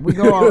 we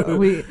go all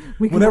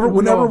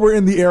whenever we're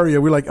in the area,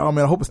 we're like, oh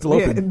man, I hope it's still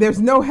open. There's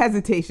no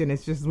hesitation.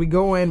 It's just we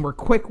go in, we're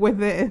quick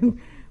with it.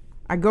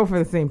 I go for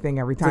the same thing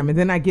every time, and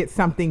then I get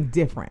something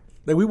different.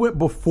 Like we went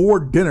before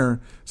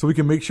dinner so we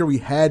can make sure we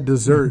had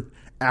dessert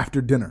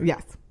after dinner.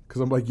 Yes.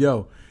 Because I'm like,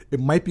 yo, it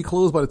might be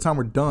closed by the time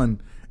we're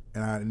done,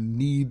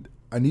 and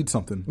I need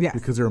something. Yes.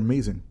 Because they're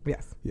amazing.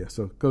 Yes. Yeah,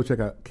 so go check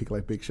out Cake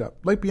Life Bake Shop,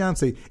 like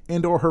Beyonce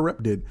and or her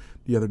rep did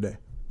the other day.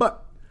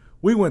 But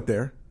we went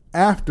there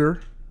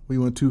after we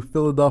went to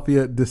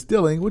Philadelphia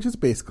Distilling, which is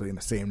basically in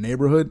the same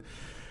neighborhood.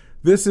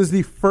 This is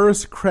the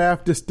first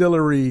craft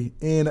distillery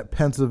in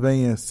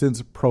Pennsylvania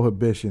since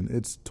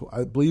Prohibition.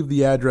 I believe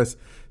the address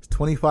is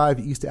 25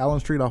 East Allen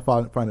Street. I'll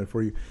find it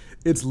for you.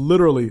 It's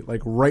literally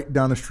like right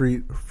down the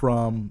street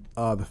from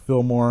the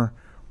Fillmore,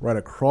 right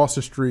across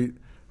the street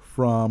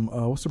from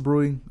what's the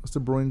brewing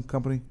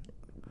company?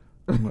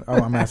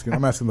 I'm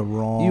asking the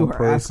wrong person. You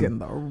are asking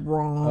the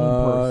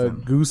wrong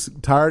person. Goose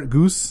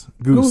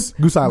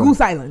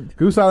Island.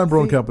 Goose Island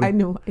Brewing Company. I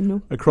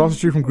knew. Across the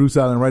street from Goose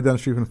Island, right down the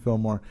street from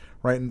Fillmore,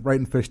 right in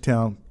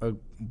Fishtown, a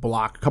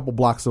couple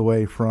blocks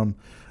away from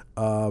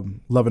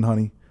Love and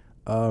Honey.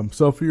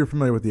 So if you're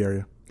familiar with the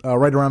area,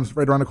 right around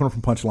the corner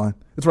from Punchline,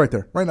 it's right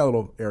there, right in that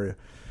little area.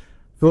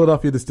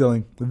 Philadelphia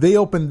Distilling. They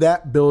opened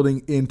that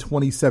building in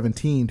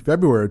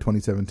February of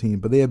 2017,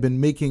 but they have been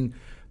making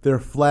their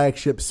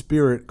flagship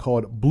spirit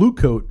called Blue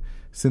Coat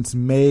since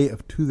May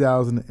of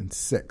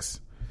 2006.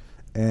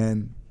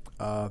 And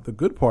the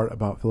good part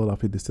about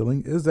Philadelphia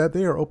Distilling is that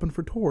they are open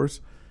for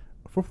tours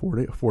for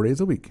 4 days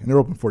a week. And they're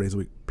open 4 days a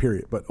week,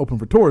 period. But open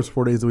for tours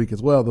 4 days a week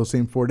as well, those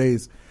same 4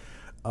 days.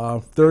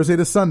 Thursday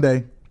to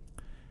Sunday,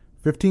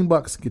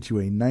 $15 gets you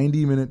a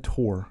 90-minute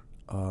tour,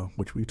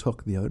 which we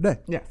took the other day.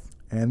 Yes.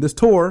 And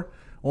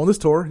on this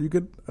tour, you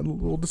get a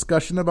little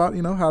discussion about,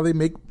 how they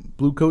make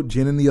Blue Coat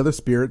gin and the other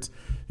spirits.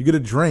 You get a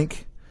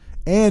drink,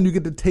 and you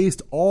get to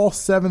taste all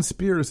 7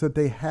 spirits that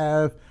they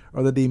have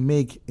or that they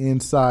make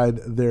inside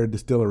their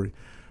distillery.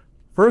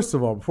 First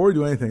of all, before we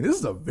do anything, this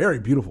is a very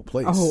beautiful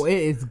place. Oh, it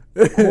is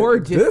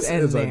gorgeous in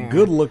there. This is a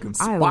good-looking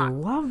spot. I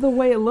love the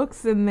way it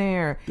looks in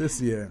there.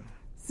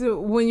 So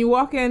when you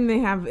walk in, they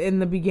have in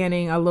the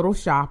beginning a little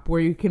shop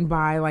where you can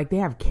buy, they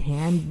have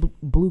canned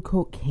Blue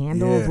Coat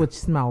candles, which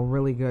smell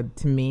really good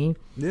to me.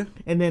 Yeah.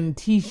 And then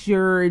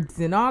T-shirts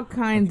and all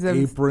kinds of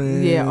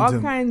aprons. Yeah,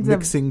 all kinds of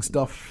mixing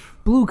stuff.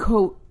 Blue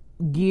Coat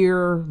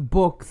gear,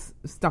 books,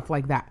 stuff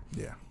like that.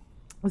 Yeah.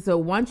 So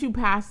once you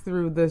pass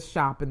through the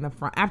shop in the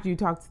front, after you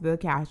talk to the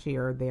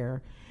cashier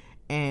there,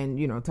 and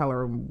tell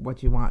her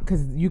what you want,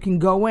 because you can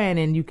go in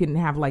and you can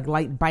have like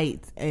light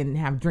bites and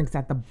have drinks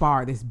at the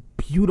bar. This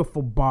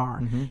beautiful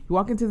bar. You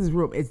walk into this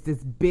room. It's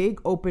this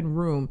big open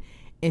room,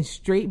 and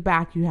straight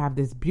back you have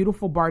this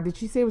beautiful bar. Did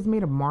she say it was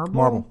made of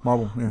marble?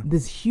 Marble. Yeah.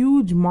 This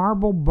huge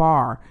marble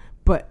bar,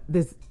 but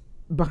this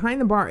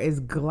behind the bar is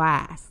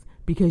glass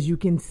because you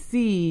can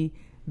see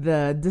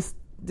the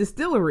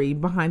distillery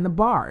behind the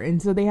bar,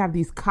 and so they have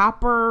these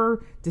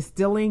copper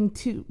distilling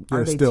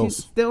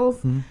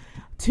stills.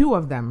 Two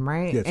of them,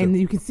 right? Yeah, and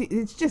you can see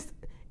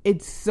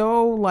it's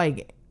so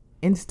like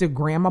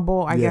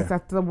Instagrammable, I guess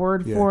that's the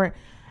word for it.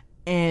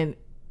 And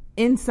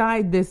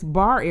inside this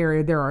bar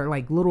area there are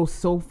like little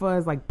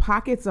sofas, like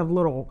pockets of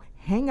little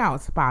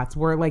hangout spots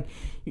where like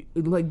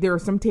there are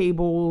some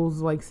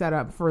tables like set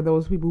up for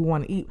those people who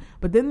want to eat,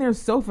 but then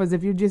there's sofas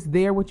if you're just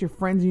there with your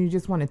friends and you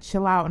just want to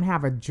chill out and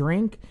have a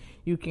drink.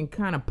 You can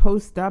kind of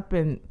post up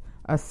in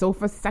a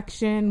sofa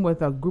section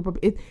with a group of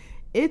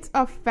it's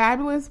a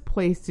fabulous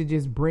place to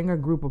just bring a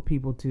group of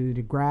people to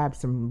grab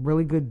some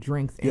really good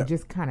drinks and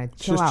just kind of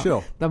chill out.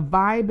 Chill. The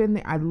vibe in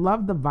there, I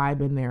love the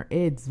vibe in there.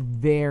 It's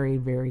very,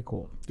 very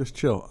cool. Just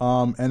chill.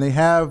 And they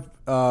have,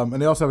 and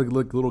they also have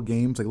like little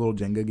games, like little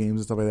Jenga games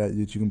and stuff like that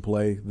you can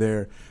play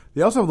there.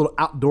 They also have a little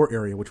outdoor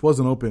area, which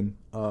wasn't open,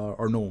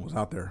 or no one was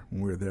out there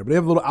when we were there. But they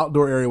have a little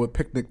outdoor area with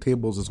picnic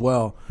tables as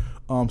well.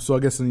 So I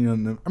guess,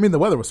 the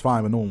weather was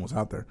fine, but no one was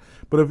out there.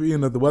 But if,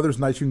 the weather's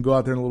nice, you can go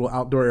out there in a little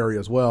outdoor area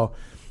as well.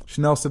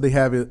 Chanel said they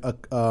have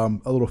a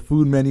little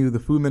food menu. The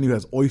food menu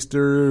has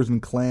oysters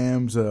and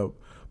clams,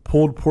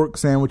 pulled pork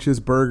sandwiches,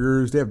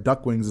 burgers. They have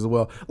duck wings as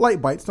well.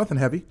 Light bites, nothing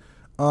heavy.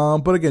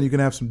 But again, you can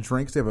have some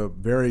drinks. They have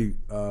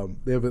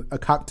a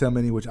cocktail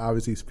menu, which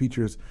obviously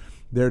features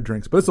their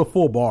drinks. But it's a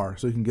full bar,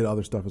 so you can get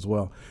other stuff as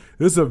well.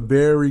 This is a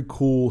very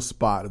cool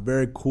spot, a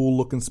very cool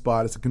looking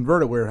spot. It's a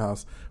converted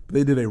warehouse, but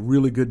they did a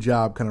really good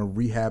job kind of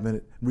rehabbing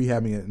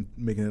it and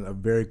making it a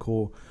very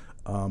cool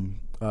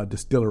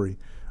distillery.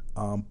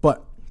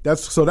 But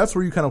that's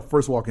where you kind of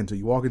first walk into.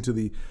 You walk into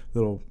the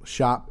little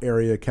shop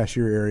area,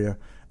 cashier area,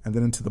 and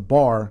then into the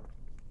bar.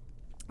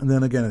 And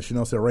then again, as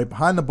Chanel said, right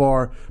behind the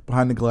bar,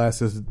 behind the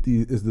glass is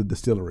the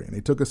distillery. And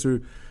they took us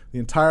through the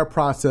entire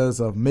process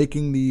of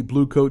making the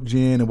Blue Coat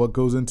gin and what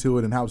goes into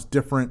it and how it's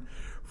different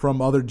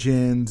from other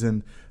gins.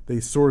 And they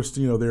sourced,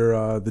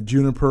 their the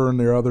juniper and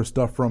their other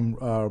stuff from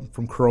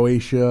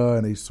Croatia,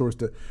 and they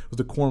sourced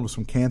the corn was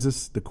from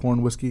Kansas, the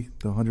corn whiskey,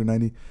 the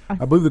 190.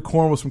 I believe the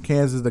corn was from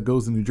Kansas that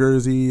goes to New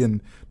Jersey,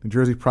 and New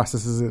Jersey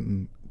processes it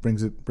and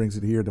brings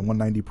it here, the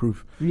 190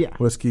 proof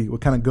whiskey.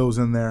 What kind of goes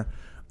in there?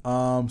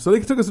 So they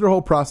took us through the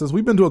whole process.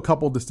 We've been to a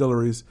couple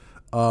distilleries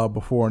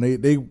before,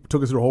 and they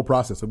took us through the whole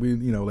process. So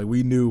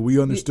we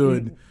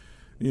understood.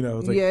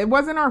 It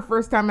wasn't our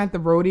first time at the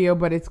rodeo,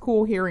 but it's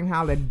cool hearing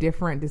how the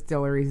different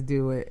distilleries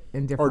do it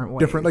in different ways.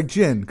 Different, like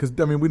gin, because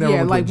we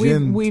never went to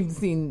gin. We've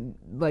seen,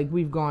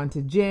 we've gone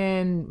to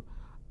gin,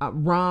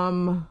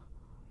 rum,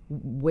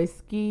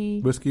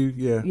 whiskey,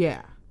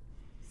 yeah.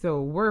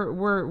 So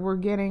we're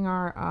getting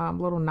our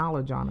little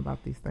knowledge on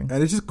about these things,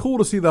 and it's just cool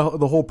to see the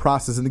whole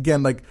process. And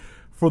again,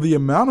 for the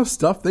amount of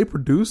stuff they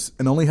produce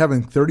and only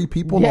having 30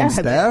 people on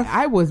staff,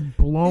 I was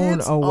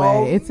blown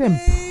away. It's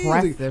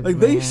impressive.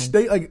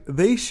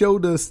 They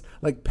showed us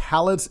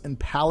pallets and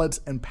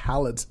pallets and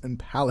pallets and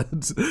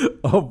pallets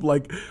of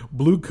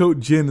Blue Coat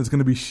gin that's going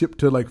to be shipped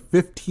to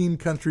 15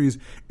 countries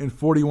in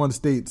 41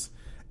 states,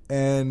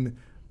 and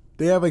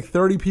they have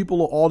 30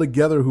 people all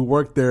together who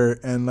work there,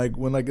 and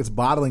when it's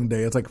bottling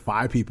day, it's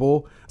 5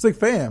 people. It's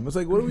fam. It's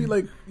what are we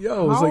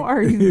How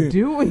are you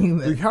doing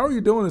this? How are you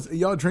doing this?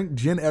 Y'all drink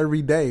gin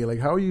every day.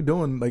 How are you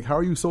doing? How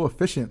are you so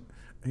efficient?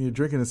 And you're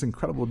drinking this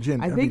incredible gin.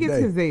 I think it's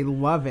because they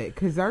love it.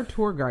 Because our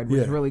tour guide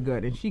was really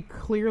good, and she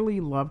clearly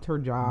loved her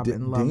job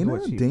and loved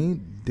what she.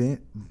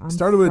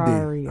 Started with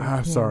a D.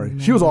 I'm sorry.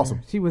 Remember. She was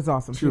awesome. She was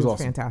awesome. She was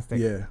awesome. Fantastic.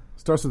 Yeah,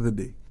 starts with a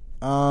D.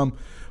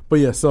 But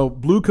yeah, so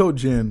Blue Coat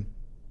gin.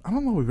 I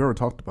don't know if we've ever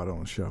talked about it on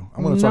the show.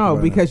 I'm going to talk about it.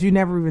 No, because you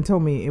never even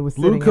told me it was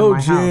sitting in my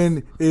house. house.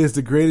 Blue Coat gin is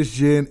the greatest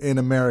gin in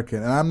America.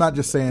 And I'm not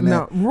just saying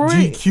that.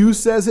 GQ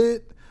says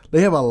it.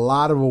 They have a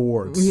lot of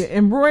awards. Yeah,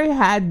 and Roy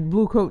had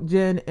Blue Coat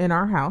gin in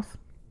our house.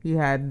 He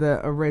had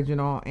the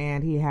original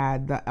and he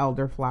had the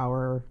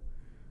elderflower.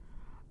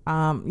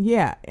 And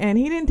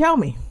he didn't tell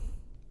me.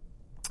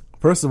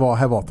 First of all, I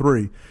have all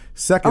 3.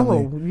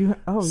 Secondly, so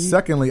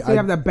you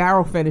have the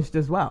barrel finished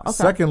as well. Okay.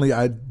 Secondly,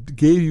 I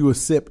gave you a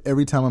sip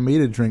every time I made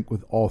a drink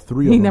with all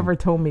 3 of them. He never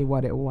told me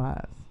what it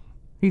was.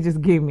 He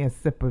just gave me a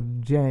sip of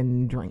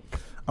gin drink.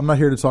 I'm not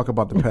here to talk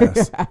about the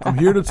past. I'm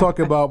here to talk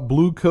about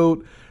Blue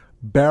Coat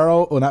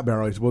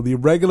the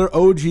regular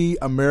OG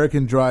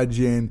American dry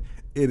gin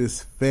It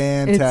is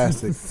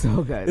fantastic. It's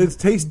so good. It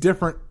tastes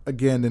different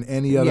again than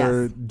any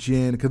other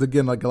gin because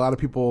again, like a lot of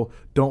people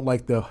don't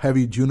like the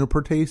heavy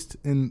juniper taste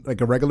in like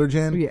a regular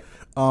gin. Yeah,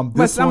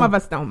 but some of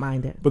us don't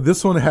mind it. But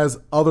this one has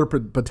other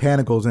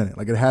botanicals in it.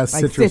 Like it has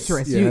like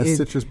citrus. Yeah, it has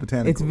citrus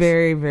botanicals. It's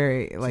very,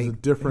 very like a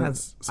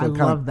difference. So I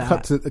love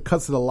that. It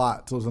cuts it a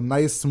lot. So it's a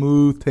nice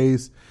smooth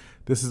taste.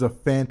 This is a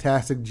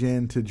fantastic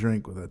gin to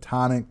drink with a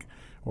tonic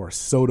or a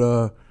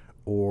soda.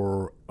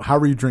 Or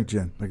however you drink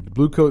gin. Like the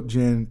Blue Coat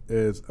gin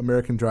is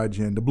American dry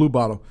gin. The blue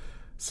bottle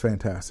is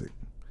fantastic.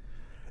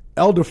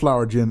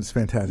 Elderflower gin is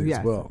fantastic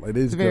as well. It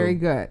is very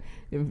good.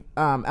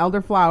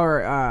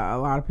 Elderflower, a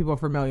lot of people are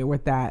familiar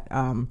with that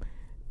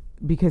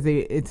because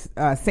it's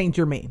Saint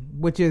Germain,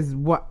 which is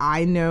what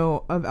I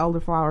know of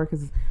elderflower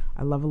because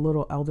I love a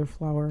little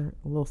elderflower,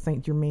 a little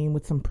Saint Germain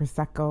with some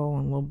Prosecco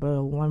and a little bit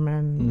of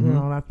lemon. Mm-hmm. You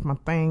know, that's my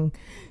thing.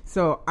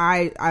 So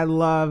I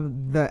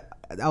love the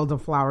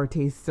elderflower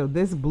taste. So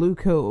this Blue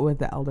Coat with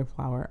the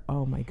elderflower,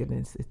 oh my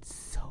goodness, it's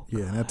so good.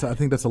 Yeah, I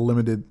think that's a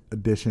limited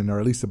edition, or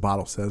at least the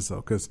bottle says so,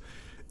 because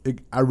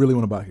I really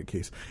want to buy a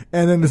case.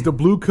 And then there's the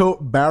Blue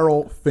Coat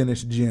barrel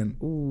finished gin.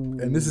 Ooh.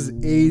 And this is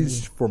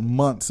aged for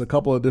months.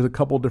 There's a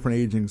couple of different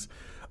agings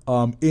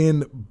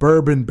in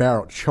bourbon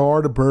barrel,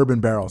 charred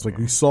bourbon barrels. Like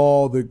we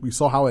saw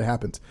how it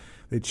happens.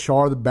 They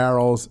char the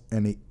barrels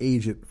and they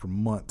age it for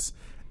months.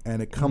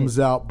 And it comes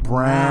out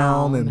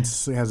brown and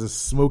it has a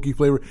smoky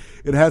flavor.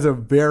 It has a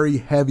very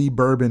heavy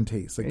bourbon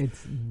taste. Like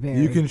it's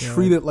very you can good.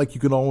 treat it like you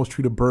can almost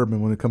treat a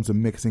bourbon when it comes to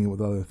mixing it with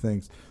other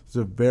things.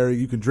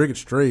 You can drink it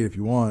straight if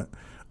you want.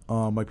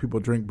 Like people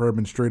drink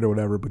bourbon straight or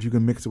whatever, but you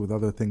can mix it with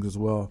other things as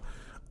well.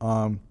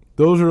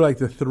 Those are like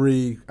the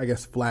three, I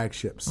guess,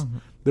 flagships. Mm-hmm.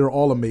 They're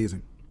all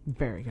amazing.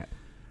 Very good.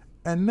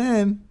 And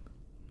then,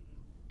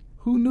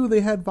 who knew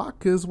they had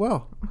vodka as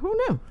well? Who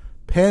knew?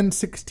 Penn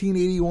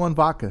 1681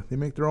 vodka. They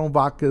make their own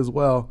vodka as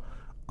well.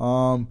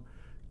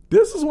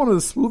 This is one of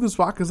the smoothest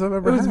vodkas I've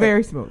ever had. It was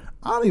very smooth.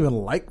 I don't even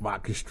like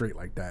vodka straight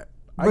like that.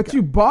 But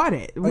you bought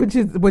it,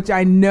 which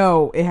I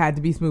know it had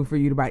to be smooth for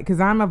you to buy it. Because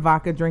I'm a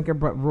vodka drinker,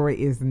 but Roy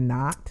is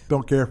not.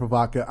 Don't care for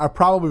vodka.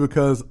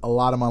 Because a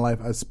lot of my life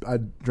I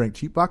drank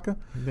cheap vodka.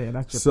 Yeah,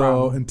 that's your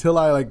problem. So until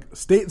I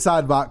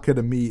stateside vodka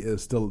to me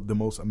is still the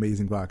most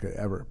amazing vodka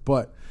ever.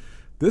 But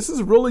this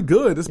is really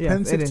good. This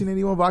Penn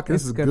 1681 vodka.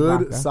 This is good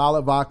vodka.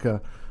 Solid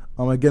vodka.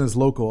 Again, it's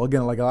local.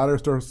 Again, like a lot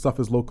of their stuff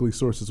is locally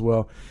sourced as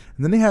well.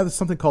 And then they have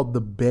something called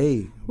the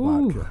Bay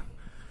vodka.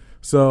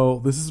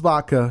 So this is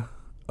vodka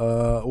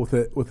with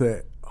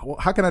a.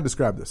 How can I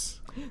describe this?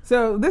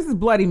 So this is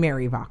Bloody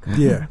Mary vodka.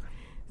 Yeah.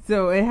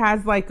 So it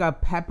has like a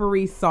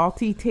peppery,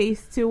 salty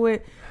taste to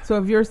it.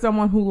 So if you're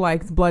someone who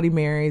likes Bloody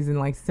Marys and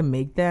likes to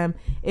make them,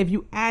 if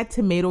you add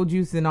tomato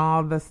juice and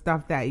all the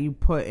stuff that you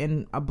put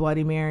in a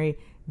Bloody Mary,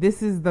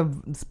 this is the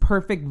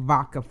perfect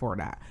vodka for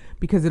that.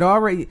 Because I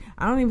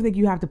don't even think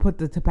you have to put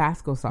the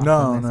Tabasco sauce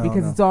in this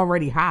because it's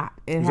already hot.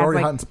 It's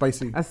already hot and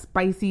spicy. A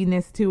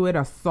spiciness to it,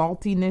 a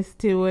saltiness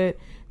to it.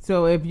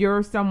 So if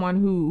you're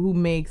someone who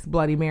makes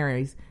Bloody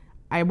Marys,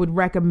 I would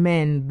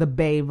recommend the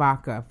Bay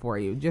vodka for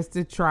you, just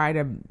to try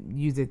to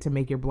use it to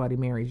make your Bloody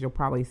Marys. You'll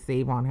probably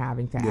save on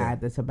having to add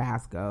the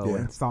Tabasco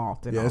and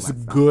salt and all that stuff.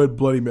 Yeah,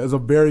 it's a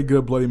very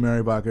good Bloody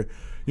Mary vodka.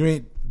 You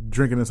ain't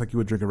drinking this like you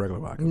would drink a regular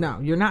vodka. No,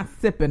 you're not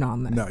sipping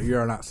on this. No, you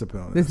are not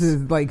sipping on this. This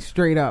is like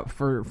straight up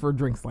for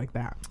drinks like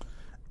that.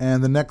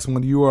 And the next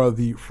one, you are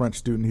the French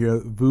student here,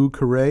 Vieux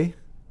Carré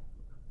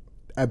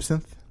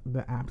Absinthe.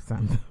 The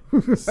absinthe.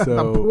 So,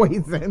 the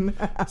poison.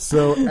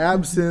 So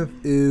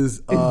absinthe is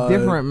it's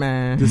different,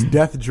 man. This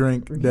death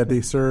drink that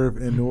they serve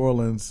in New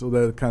Orleans, so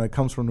that kind of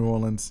comes from New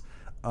Orleans.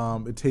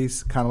 It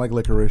tastes kind of like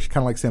licorice,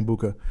 kind of like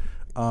Sambuca.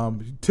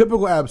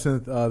 Typical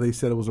absinthe, they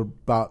said it was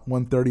about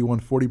 130,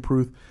 140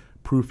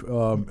 proof,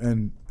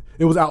 and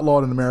it was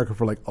outlawed in America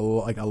for like a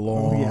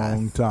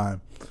long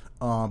time.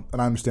 And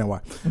I understand why.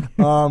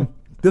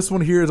 This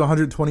one here is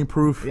 120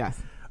 proof. Yes.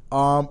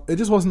 It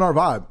just wasn't our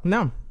vibe.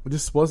 No. It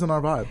just wasn't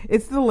our vibe.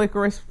 It's the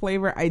licorice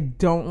flavor. I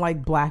don't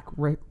like black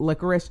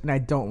licorice, and I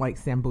don't like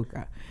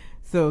Sambuca.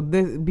 So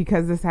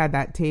because this had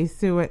that taste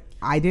to it,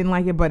 I didn't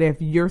like it. But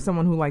if you're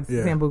someone who likes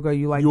Sambuca,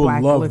 you like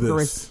black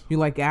licorice, you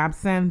like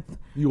absinthe,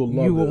 you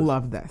will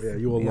love this. Yeah,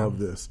 you will love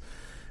this.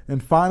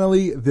 And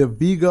finally, the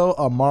Vigo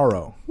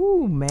Amaro.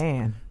 Ooh,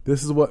 man.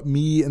 This is what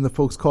me and the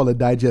folks call a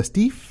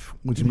digestif,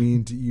 which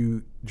means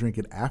you drink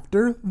it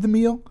after the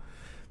meal.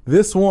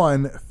 This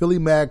one, Philly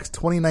Mag's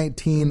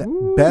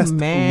 2019 Best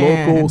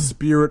Local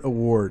Spirit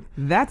Award.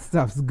 That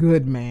stuff's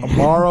good, man.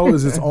 Amaro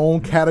is its own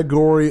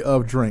category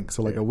of drink.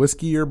 So like a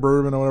whiskey or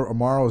bourbon or whatever,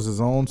 Amaro is its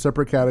own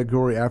separate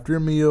category. After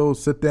your meal,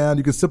 sit down.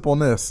 You can sip on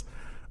this.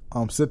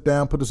 Sit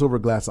down, put this over a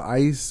glass of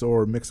ice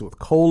or mix it with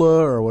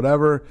cola or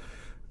whatever.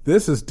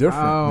 This is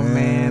different, man. Oh,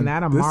 man,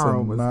 that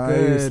Amaro was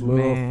good, nice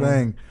little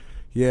thing.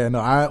 Yeah,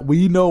 no,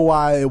 we know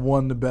why it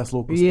won the best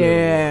local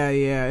spirit.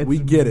 Yeah, we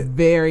get it.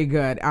 Very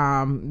good.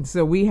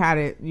 So we had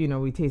it.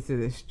 We tasted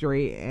it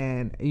straight,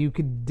 and you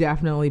could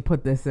definitely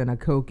put this in a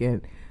Coke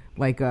and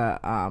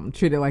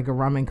treat it like a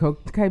rum and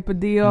coke type of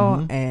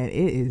deal, and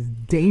it is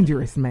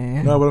dangerous,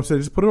 man. No, but I'm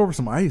saying just put it over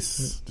some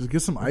ice. Just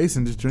get some ice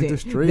and just drink it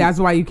straight. That's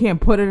why you can't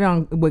put it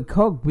on with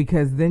coke,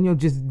 because then you'll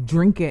just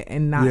drink it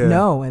and not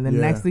know, and the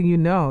next thing you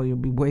know, you'll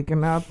be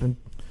waking up and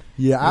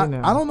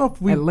I don't know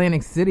if we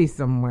Atlantic City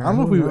somewhere. I don't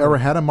know if we've ever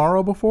had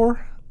Amaro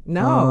before.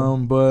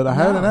 No, but I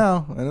had it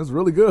now, and it's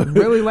really good.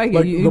 Really like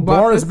it. The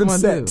bar has been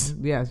set. Too.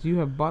 Yes, you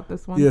have bought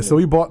this one. Yeah, too. so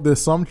we bought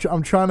this. So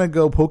I'm trying to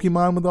go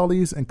Pokemon with all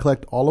these and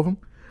collect all of them.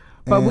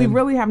 But we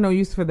really have no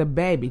use for the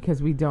Bay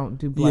because we don't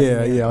do blood.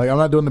 Yeah. Like I'm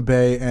not doing the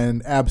Bay,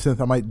 and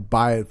absinthe I might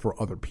buy it for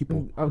other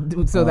people,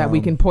 so that we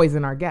can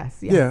poison our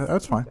guests. Yes. Yeah,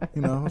 that's fine.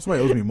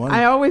 Somebody owes me money.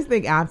 I always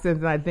think absinthe,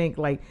 and I think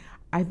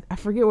I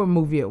forget what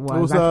movie it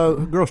was. It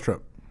was Girls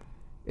Trip.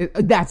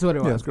 That's what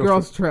it was. Yeah,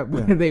 Girls Trip.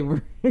 Where they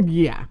were.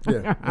 Yeah.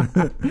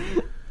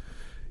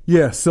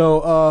 Yeah,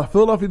 so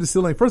Philadelphia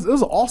Distilling. First, it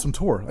was an awesome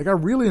tour. Like I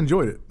really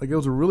enjoyed it. Like it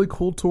was a really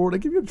cool tour. They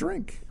give you a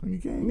drink.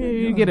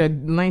 You get a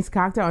nice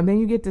cocktail, and then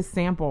you get to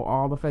sample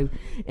all the flavors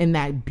in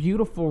that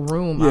beautiful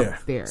room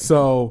upstairs.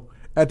 So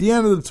at the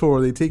end of the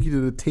tour, they take you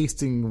to the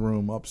tasting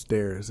room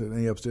upstairs, and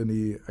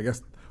I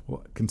guess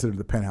considered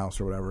the penthouse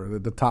or whatever,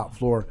 the top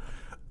floor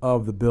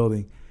of the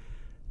building.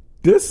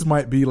 This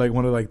might be like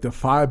one of the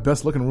 5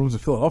 best looking rooms in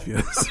Philadelphia.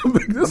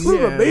 This is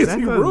an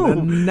amazing room.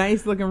 A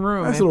nice looking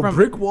room. Nice little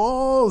brick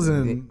walls,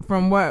 and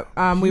from what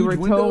we were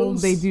told,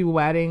 they do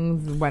wedding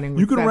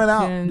you can rent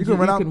out. You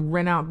can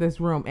rent out this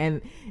room,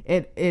 and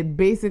it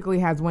basically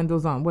has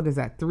windows on. What is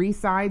that? 3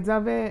 sides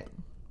of it.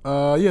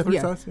 3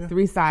 sides. Yeah.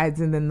 3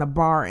 sides, and then the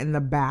bar in the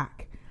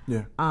back.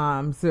 Yeah.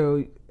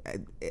 So.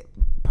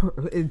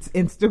 It's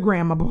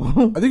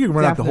Instagrammable. I think you can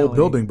rent out the whole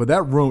building, but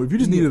that room, if you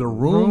just needed a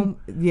room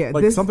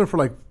something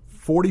for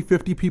 40,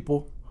 50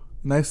 people,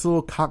 nice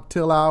little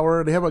cocktail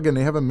hour. They have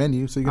a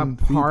menu, so you can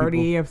a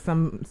party of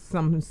some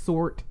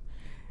sort.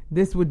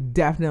 This would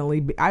definitely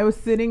be. I was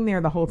sitting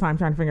there the whole time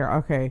trying to figure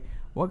out, okay,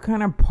 what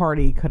kind of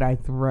party could I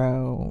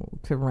throw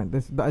to rent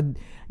this?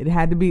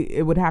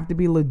 It would have to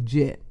be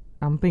legit.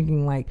 I'm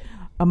thinking like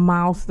a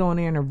milestone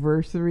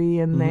anniversary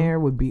in there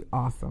would be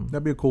awesome.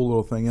 That'd be a cool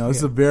little thing. This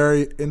is a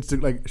very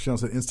like Sean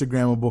said,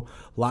 Instagrammable.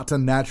 Lots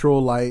of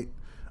natural light.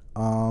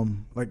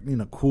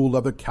 Cool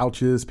leather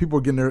couches. People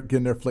are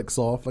getting their flicks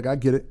off. Like I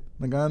get it.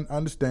 Like I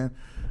understand.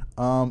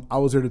 I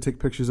was there to take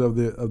pictures of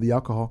the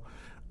alcohol.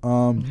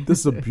 This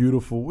is a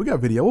beautiful. We got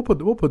video. We'll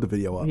put the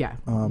video up. Yeah.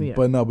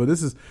 But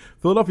this is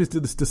Philadelphia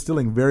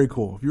Distilling. Very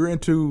cool. If you're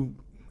into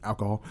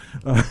alcohol,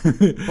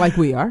 like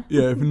we are.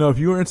 Yeah. If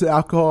you were into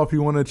alcohol, if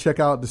you want to check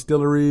out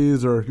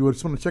distilleries, or if you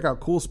just want to check out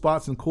cool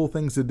spots and cool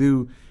things to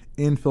do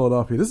in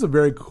Philadelphia, this is a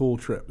very cool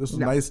trip. This is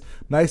a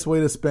nice way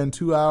to spend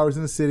 2 hours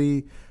in the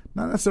city.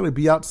 Not necessarily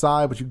be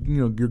outside, but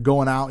you're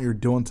going out, you're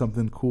doing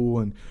something cool,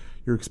 and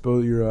you're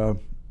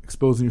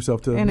exposing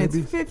yourself to. And it's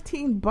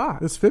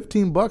 $15. It's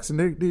 $15, and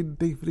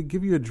they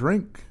give you a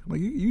drink. Like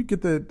you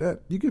get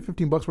you get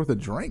 $15 worth of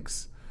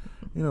drinks.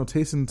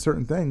 Tasting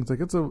certain things.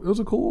 Like it was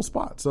a cool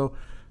spot. So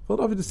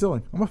Philadelphia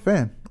Distilling, I'm a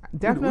fan.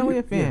 Definitely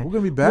a fan. Yeah, we're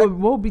gonna be back.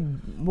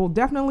 We'll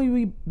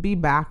definitely be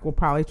back. We'll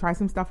probably try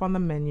some stuff on the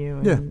menu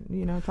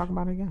and talk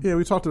about it again. Yeah,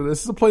 we talked about it.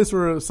 This is a place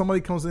where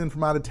somebody comes in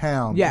from out of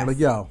town. Yes. Like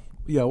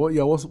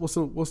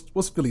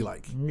what's Philly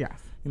like? Yes.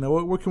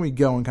 Where can we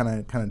go and kind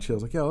of chill?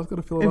 It's like, let's go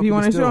to Philadelphia. If you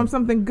want to show them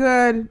something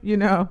good, you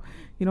don't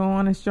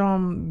want to show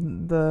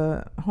them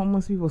the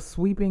homeless people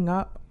sweeping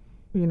up,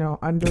 under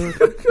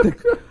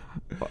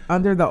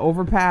the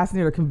overpass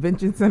near the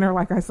convention center,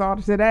 like I saw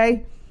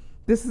today.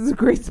 This is a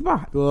great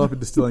spot. Philadelphia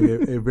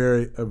Distilling, a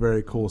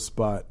very cool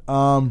spot.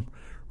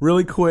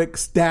 Really quick,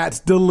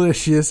 Stats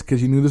Delicious,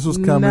 because you knew this was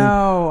coming.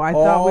 No, I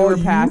thought we were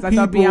past. I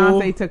thought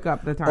Beyonce took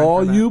up the time.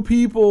 All you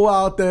people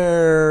out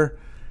there,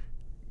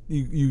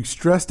 you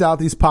stressed out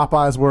these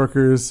Popeyes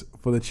workers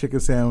for the chicken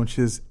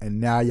sandwiches,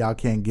 and now y'all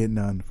can't get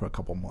none for a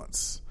couple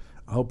months.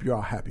 I hope you're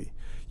all happy.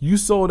 You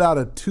sold out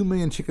of 2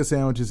 million chicken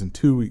sandwiches in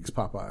 2 weeks,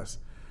 Popeyes.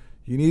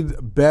 You need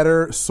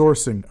better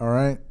sourcing, all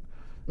right?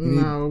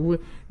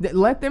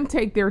 Let them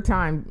take their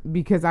time,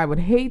 because I would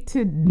hate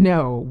to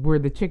know where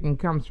the chicken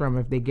comes from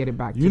if they get it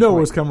back. You know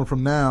where it's coming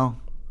from now,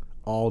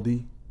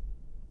 Aldi.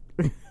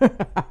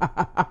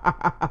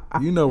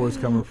 You know where it's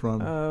coming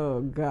from.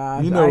 Oh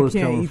gosh, you know where it's I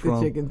can't coming eat from.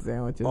 the chicken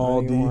sandwiches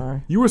Aldi.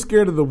 anymore. You were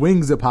scared of the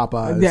wings at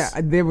Popeyes. Yeah,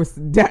 they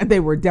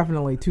were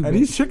definitely too big. And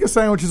these chicken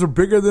sandwiches are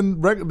bigger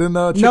than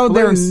Chick-fil-A's. No,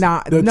 they're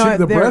not.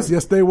 The breast,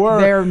 yes, they were.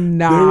 They're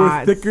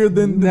not. They were thicker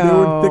than.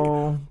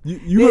 No. They were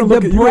thick. You gonna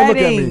look at me?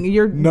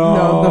 The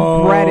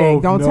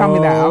breading. Don't tell me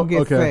that. I'll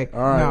get sick. All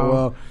right.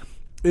 Well,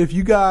 if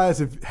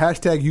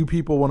hashtag you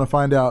people want to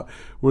find out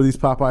where these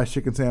Popeyes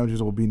chicken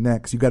sandwiches will be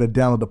next, you got to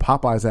download the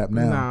Popeyes app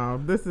now.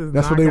 No, that's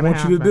what they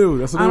want you to do.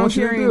 That's what they want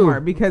you to do. Anymore,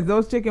 because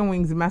those chicken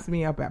wings mess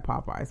me up at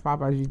Popeyes.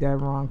 Popeyes, you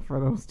dead wrong for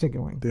those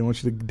chicken wings. They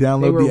want you to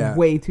download the app. They were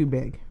way too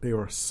big. They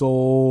were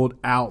sold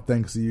out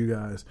thanks to you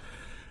guys.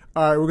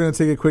 All right, we're going to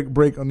take a quick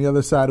break. On the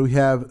other side, we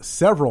have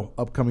several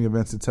upcoming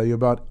events to tell you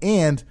about,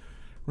 and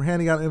we're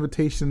handing out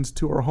invitations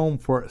to our home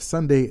for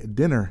Sunday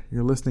dinner.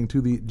 You're listening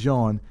to the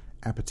John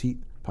Appetit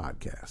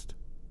Podcast.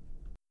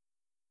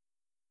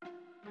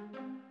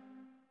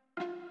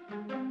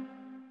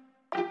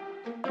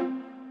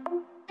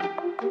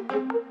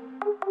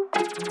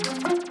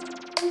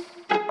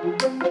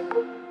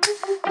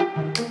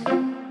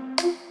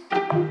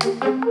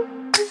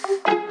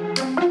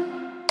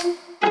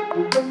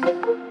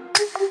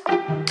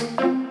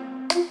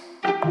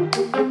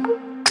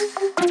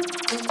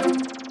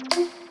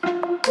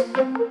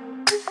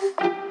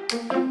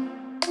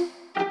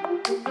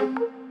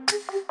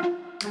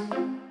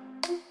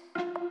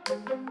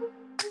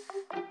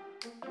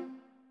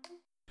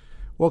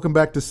 Welcome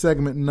back to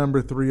segment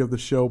number 3 of the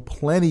show.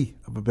 Plenty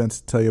of events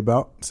to tell you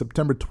about.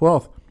 September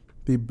 12th,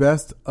 the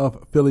Best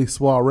of Philly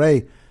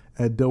Soiree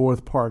at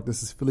Dilworth Park.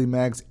 This is Philly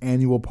Mag's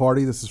annual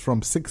party. This is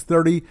from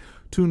 6:30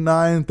 to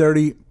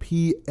 9:30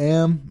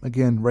 p.m.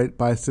 Again, right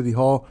by City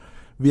Hall.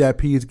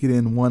 VIPs get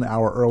in 1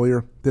 hour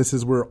earlier. This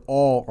is where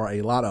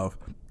the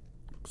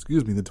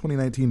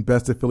 2019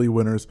 Best of Philly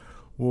winners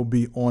will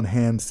be on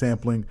hand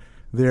sampling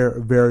their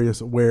various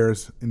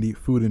wares in the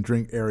food and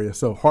drink area.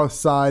 So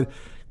Hearthside,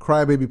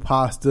 Crybaby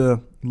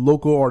Pasta,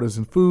 local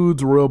artisan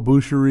foods, Royal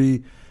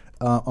Boucherie,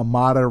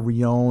 Amada,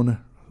 Rione,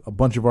 a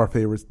bunch of our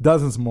favorites,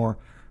 dozens more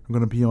are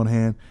going to be on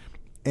hand.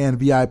 And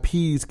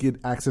VIPs get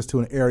access to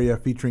an area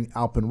featuring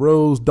Alpen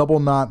Rose, Double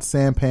Knot,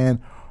 Sampan,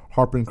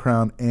 Harp &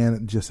 Crown,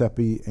 and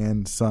Giuseppe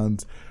and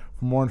Sons.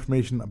 For more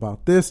information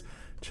about this,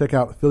 check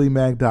out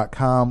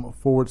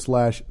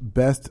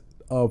phillymag.com/best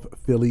of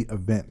Philly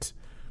event.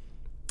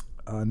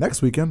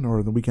 Next weekend,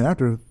 or the weekend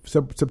after,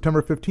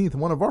 September 15th,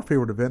 one of our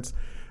favorite events,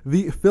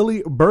 the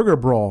Philly Burger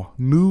Brawl.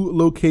 New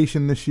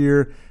location this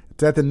year.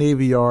 It's at the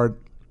Navy Yard.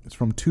 It's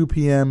from 2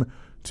 p.m.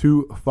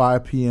 to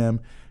 5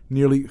 p.m.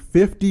 Nearly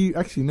 60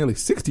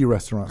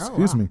 restaurants,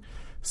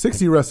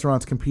 60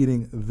 restaurants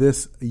competing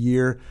this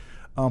year.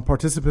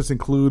 Participants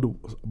include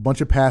a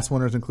bunch of past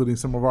winners, including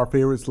some of our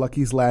favorites,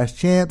 Lucky's Last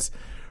Chance,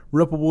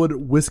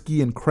 Ripplewood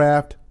Whiskey and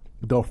Craft,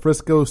 Del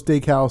Frisco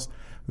Steakhouse,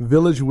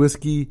 Village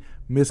Whiskey,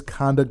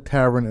 Misconduct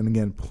Tavern, and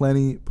again,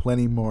 plenty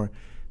more.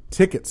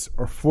 Tickets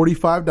are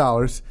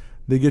 $45.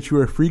 They get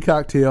you a free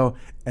cocktail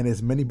and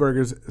as many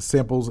burgers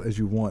samples as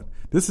you want.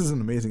 This is an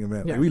amazing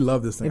event. Yeah. Like, we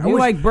love this thing. If you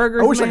like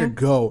burgers, I wish I could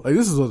go. Like,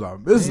 this is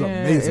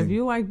amazing. If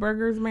you like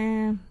burgers,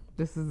 man,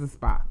 this is the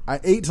spot. I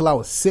ate till I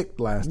was sick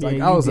last.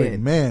 Like, I was like,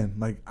 man,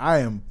 like I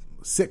am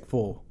sick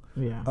full.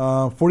 Yeah.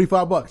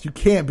 $45. You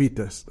can't beat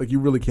this. Like, you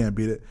really can't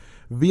beat it.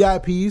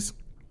 VIPs,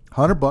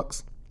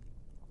 $100.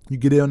 You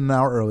get in an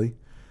hour early,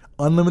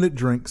 unlimited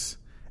drinks,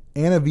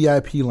 and a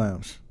VIP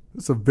lounge.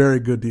 It's a very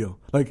good deal.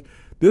 Like,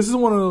 this is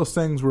one of those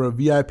things where a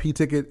VIP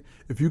ticket,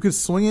 if you could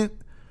swing it,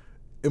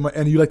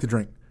 and you like to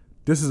drink,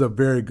 this is a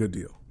very good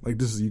deal. Like,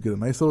 you get a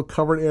nice little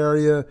covered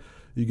area,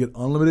 you get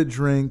unlimited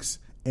drinks,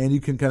 and you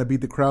can kind of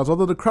beat the crowds.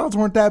 Although the crowds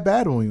weren't that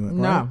bad when we went,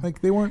 right?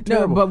 Like, they weren't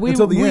terrible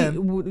until the end.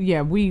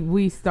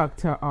 We stuck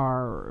to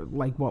our,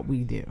 like, what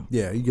we do.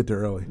 Yeah, you get there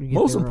early.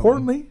 Most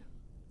importantly,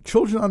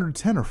 children under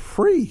 10 are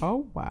free.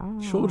 Oh, wow.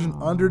 Children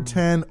under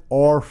 10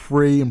 are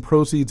free, and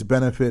proceeds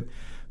benefit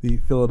the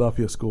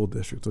Philadelphia School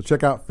District. So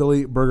check out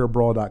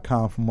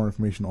phillyburgerbrawl.com for more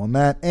information on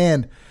that.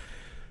 And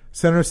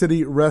Center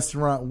City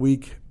Restaurant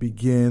Week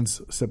begins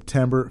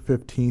September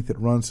 15th. It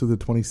runs through the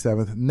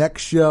 27th.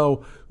 Next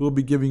show, we'll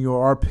be giving you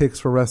our picks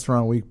for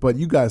Restaurant Week, but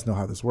you guys know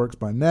how this works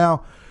by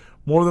now.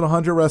 More than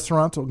 100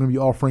 restaurants are going to be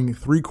offering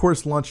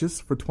 3-course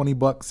lunches for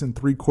 $20 and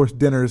 3-course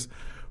dinners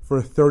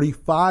for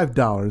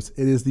 $35.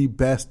 It is the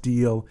best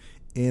deal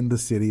in the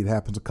city. It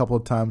happens a couple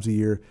of times a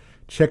year.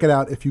 Check it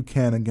out if you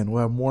can. Again,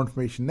 we'll have more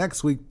information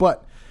next week,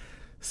 but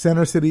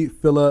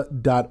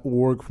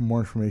centercityphila.org for more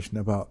information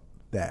about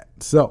that.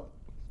 So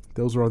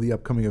those are all the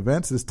upcoming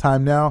events. It's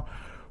time now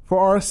for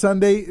our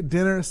Sunday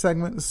dinner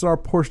segment. This is our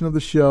portion of the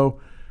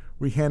show.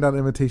 We hand out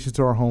invitations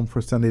to our home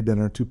for Sunday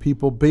dinner to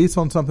people based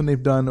on something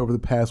they've done over the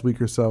past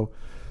week or so.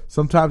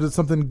 Sometimes it's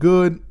something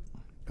good.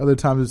 Other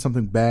times it's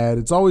something bad.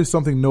 It's always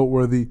something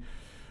noteworthy,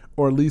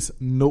 or at least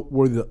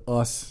noteworthy to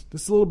us.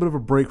 Just a little bit of a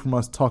break from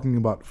us talking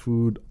about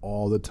food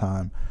all the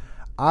time.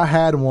 I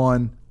had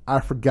one.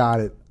 I forgot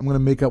it. I'm going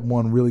to make up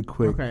one really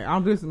quick. Okay,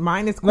 I'll just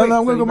mine is quick. No,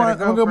 I'm going to go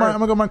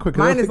mine quick.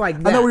 Mine is like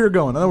that. I know where you're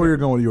going. where you're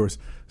going with yours.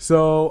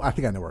 So I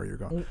think I know where you're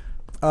going.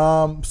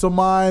 So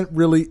mine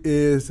really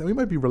is, and we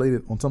might be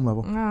related on some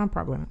level. No,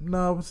 probably not.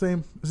 No,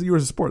 same.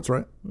 Yours is sports,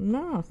 right?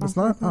 No, it's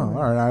not. Oh, all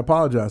right. I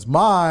apologize.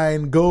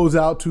 Mine goes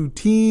out to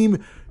Team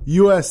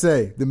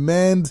USA, the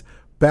men's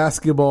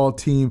basketball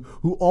team,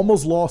 who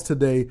almost lost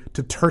today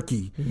to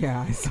Turkey.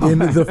 Yeah, I saw in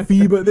that. the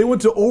FIBA. They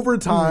went to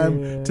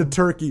overtime to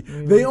Turkey.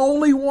 They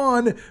only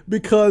won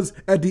because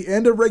at the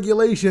end of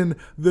regulation,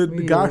 the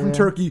guy from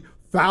Turkey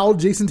fouled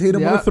Jason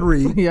Tatum on a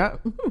 3.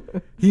 Yep.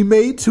 He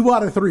made 2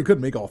 out of 3.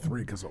 Couldn't make all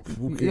 3 because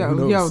who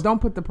knows?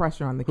 Don't put the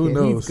pressure on the kid. Who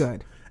knows? He's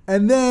good.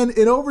 And then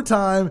in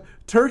overtime,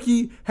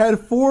 Turkey had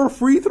 4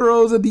 free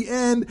throws at the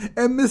end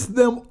and missed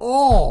them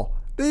all.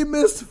 They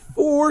missed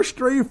 4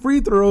 straight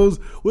free throws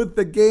with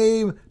the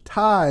game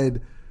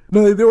tied.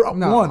 No, they were up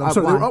 1. I'm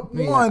sorry, they were up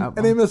 1, and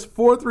they missed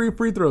 4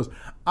 free throws.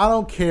 I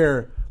don't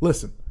care.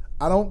 Listen,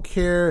 I don't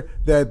care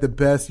that the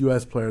best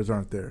U.S. players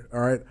aren't there, all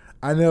right?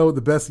 I know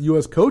the best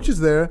U.S. coach is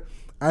there.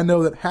 I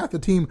know that half the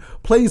team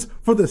plays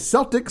for the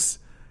Celtics,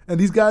 and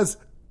these guys,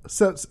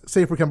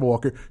 say for Kemba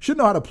Walker, should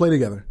know how to play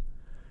together.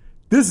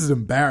 This is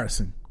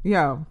embarrassing.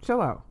 Yo,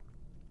 chill out.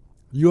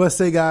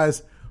 USA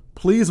guys,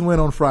 please win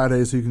on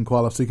Friday so you can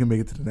qualify, so you can make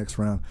it to the next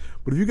round.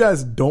 But if you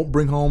guys don't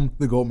bring home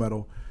the gold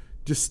medal,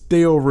 just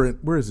stay over it.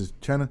 Where is this,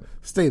 China?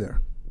 Stay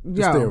there.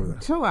 Just stay over there.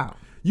 Chill out.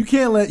 You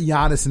can't let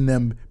Giannis and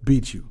them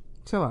beat you.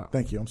 Chill out.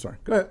 Thank you. I'm sorry.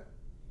 Go ahead.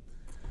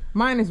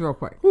 Mine is real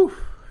quick. Whew.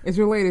 It's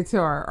related to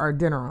our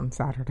dinner on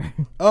Saturday.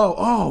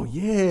 Oh,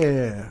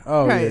 yeah.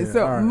 Oh, okay, yeah.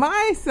 so right.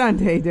 my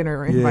Sunday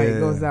dinner invite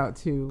goes out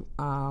to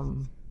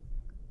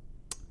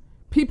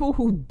people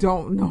who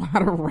don't know how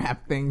to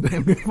wrap things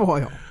in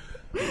foil.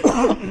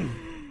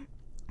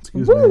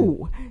 Excuse me.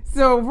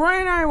 So Roy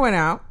and I went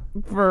out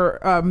for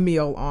a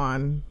meal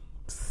on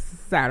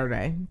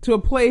Saturday to a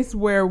place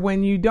where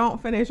when you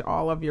don't finish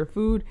all of your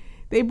food,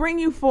 they bring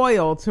you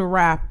foil to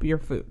wrap your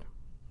food.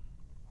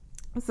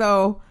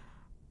 So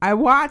I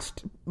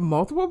watched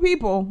multiple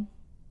people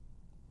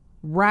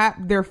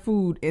wrap their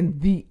food in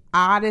the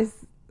oddest,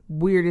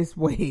 weirdest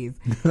ways.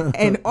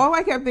 And all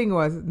I kept thinking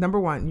was, number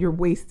one, you're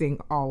wasting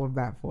all of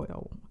that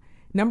foil.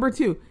 Number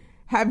two,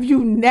 have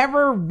you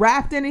never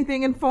wrapped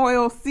anything in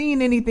foil,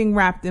 seen anything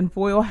wrapped in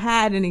foil,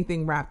 had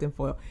anything wrapped in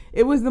foil?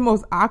 It was the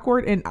most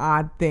awkward and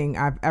odd thing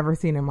I've ever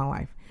seen in my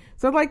life.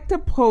 So I'd like to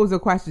pose a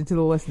question to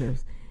the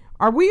listeners.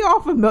 Are we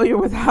all familiar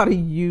with how to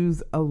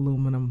use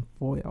aluminum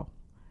foil?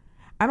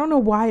 I don't know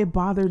why it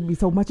bothered me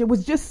so much. It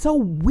was just so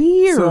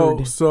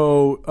weird.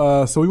 So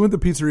we went to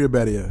Pizzeria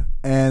Bedia,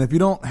 and if you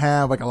don't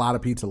have like a lot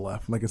of pizza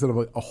left, like instead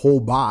of a whole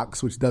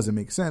box, which doesn't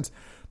make sense,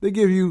 they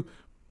give you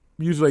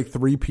usually like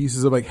 3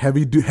 pieces of like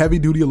heavy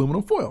duty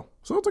aluminum foil.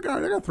 So it's like, all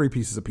right, I got 3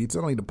 pieces of pizza.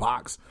 I don't need a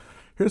box.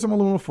 Here's some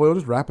aluminum foil.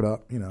 Just wrap it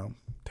up.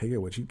 Take it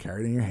with you,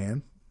 carry it in your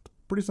hand.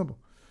 Pretty simple.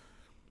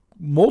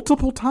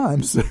 Multiple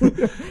times,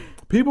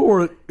 people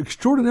were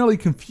extraordinarily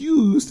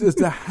confused as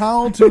to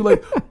how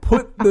to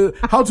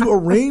how to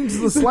arrange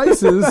the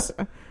slices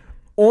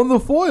on the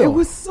foil. It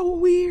was so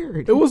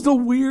weird. It was the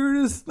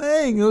weirdest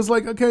thing. It was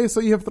like, okay,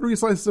 so you have 3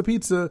 slices of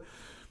pizza.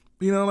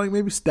 Like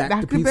maybe stack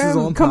the pieces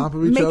on top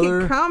of each other.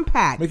 Make it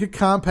compact. Make it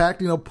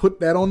compact. Put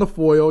that on the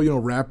foil.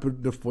 Wrap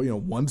the foil.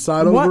 One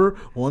side over,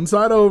 one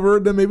side over.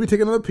 Then maybe take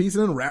another piece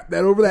and then wrap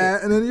that over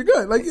that, and then you're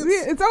good. Like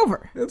it's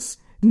over.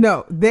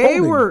 No,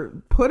 they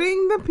were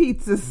putting the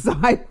pizzas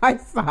side by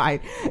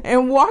side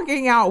and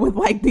walking out with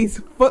like these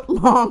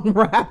foot-long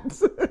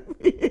wraps.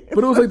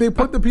 But it was like they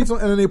put the pizza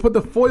and then they put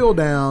the foil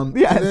down.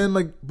 Yeah. And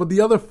then but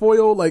the other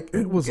foil,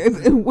 it was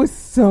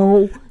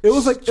so it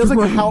was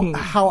like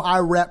how I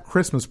wrap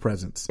Christmas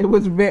presents. It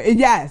was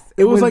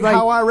It was like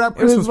how I wrap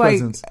Christmas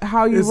presents.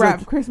 How you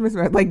wrap Christmas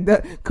presents. Like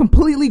the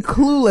completely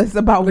clueless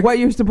about what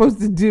you're supposed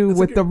to do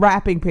with the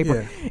wrapping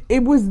paper. Yeah.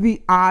 It was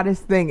the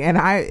oddest thing. And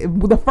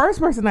the first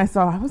person I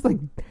saw, I was like,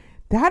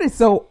 that is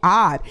so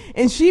odd.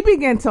 And she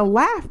began to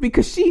laugh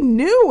because she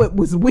knew it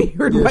was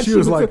weird. Yeah, she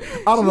was like,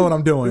 I don't know what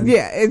I'm doing.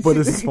 Yeah. But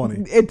this is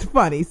funny. It's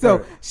funny.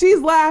 So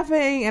she's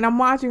laughing and I'm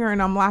watching her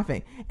and I'm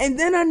laughing. And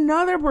then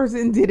another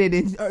person did it.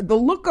 And the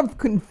look of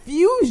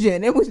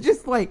confusion. It was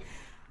just like,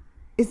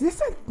 is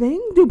this a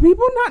thing? Do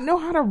people not know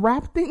how to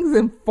wrap things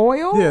in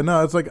foil? Yeah,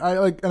 no, it's like,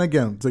 and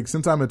again, it's like,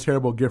 since I'm a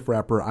terrible gift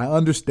wrapper, I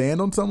understand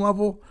on some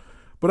level.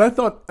 But I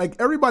thought,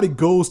 everybody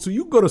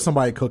you go to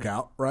somebody's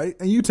cookout, right?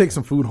 And you take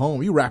some food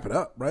home, you wrap it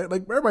up, right?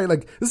 Like,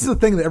 everybody, this is a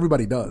thing that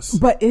everybody does.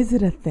 But is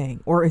it a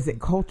thing or is it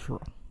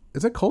cultural?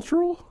 Is it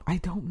cultural? I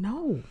don't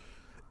know.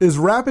 Is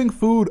wrapping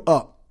food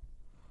up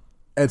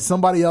at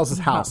somebody else's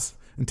house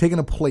and taking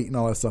a plate and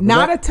all that stuff?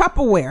 Not a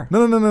Tupperware.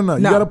 No.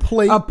 You got a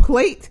plate. A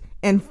plate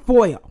and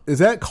foil. Is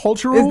that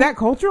cultural? Is that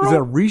cultural? Is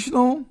that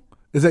regional?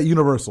 Is that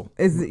universal?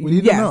 We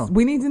need to know.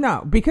 We need to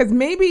know. Because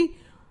maybe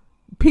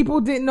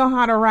people didn't know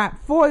how to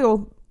wrap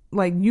foil,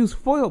 use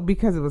foil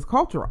because it was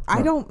cultural. Right.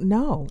 I don't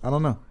know.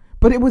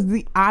 But it was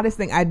the oddest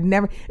thing.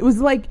 It was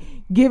like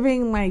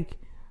giving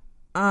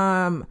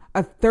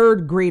a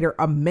third grader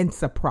a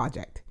Mensa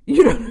project.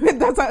 You know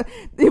what I mean?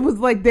 It was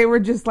like they were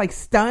just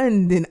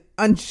stunned and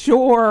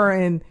unsure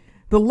and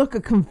the look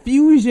of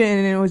confusion,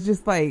 and it was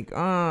just like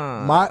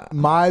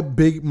my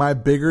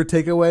bigger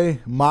takeaway.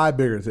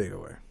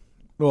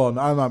 Well,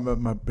 I'm not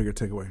my bigger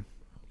takeaway.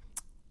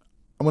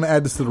 I'm going to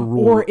add this to the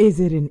rule. Or is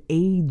it an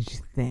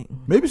age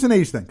thing? Maybe it's an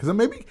age thing. Because I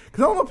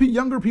don't know if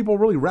younger people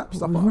really wrap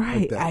stuff up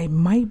like that. I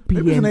might be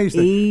an age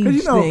thing.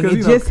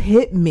 It just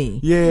hit me.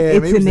 Yeah,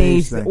 it's an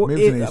age thing.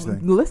 Maybe it's an age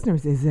thing.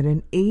 Listeners, is it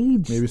an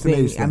age thing? Maybe it's an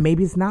age thing.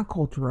 Maybe it's not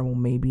cultural.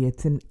 Maybe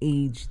it's an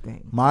age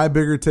thing. My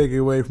bigger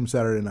takeaway from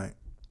Saturday night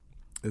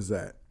is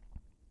that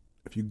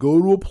if you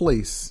go to a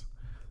place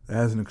that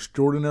has an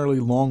extraordinarily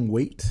long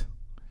wait,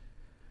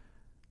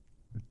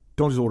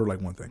 don't just order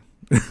one thing.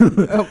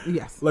 Oh,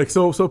 yes. So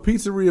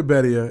Pizzeria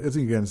Bedia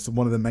it's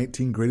one of the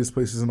 19 greatest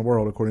places in the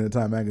world according to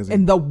Time Magazine.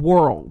 In the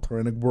world. Or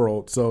in the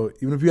world. So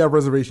even if you have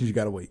reservations, you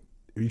got to wait.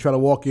 If you try to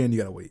walk in, you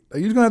got to wait.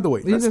 You're just going to have to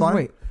wait. That's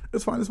fine.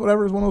 It's fine. It's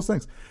whatever. It's one of those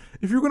things.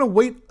 If you're going to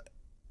wait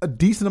a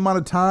decent amount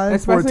of time for a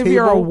table. Especially if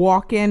you're a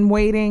walk-in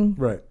waiting.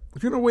 Right.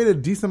 If you're going to wait a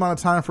decent amount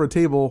of time for a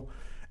table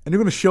and you're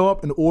going to show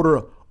up and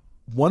order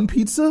one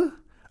pizza,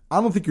 I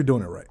don't think you're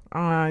doing it right.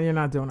 You're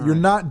not doing it right. You're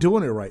not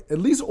doing it right. At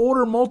least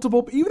order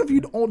multiple, even if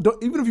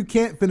you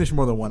can't finish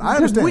more than one. I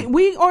understand.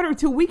 We ordered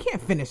 2. We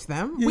can't finish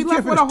them. Yeah, we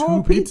left with a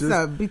whole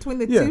pizza between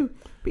the 2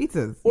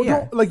 pizzas. Or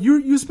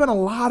you spend a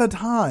lot of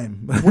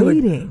time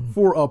waiting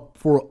for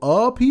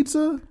a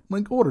pizza.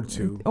 Order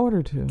 2.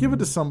 Order 2. Give it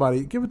to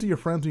somebody. Give it to your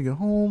friends when you get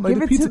home.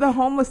 Give it to the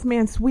homeless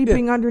man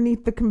sweeping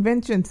underneath the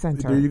convention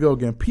center. There you go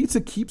again.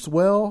 Pizza keeps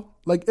well.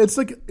 Like it's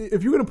like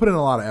if you're gonna put in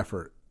a lot of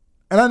effort,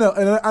 and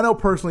I know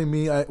personally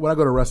me, when I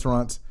go to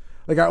restaurants,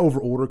 like I over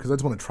order because I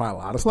just want to try a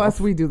lot of stuff.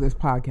 Plus, we do this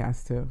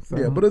podcast too. So.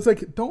 Yeah, but it's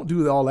like don't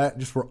do all that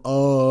just for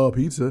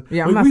pizza.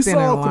 Yeah, like, I'm not we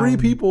standing in saw 3 line.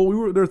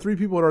 people. There were 3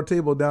 people at our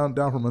table down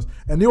from us,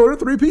 and they ordered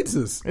 3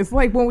 pizzas. It's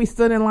like when we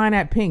stood in line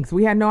at Pink's.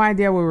 We had no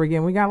idea what we were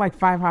getting. We got like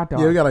 5 hot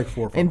dogs. Yeah, we got like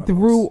 4 or 5 and hot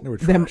threw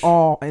dogs. them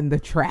all in the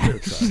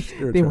trash.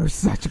 They were trash. Were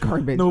such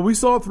garbage. No, we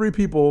saw 3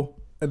 people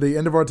at the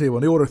end of our table,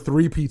 and they ordered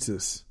 3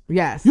 pizzas.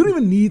 Yes. You don't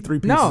even need 3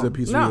 pizzas at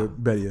Pizzeria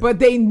Bedia. But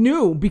they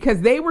knew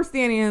because they were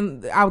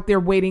standing out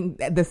there waiting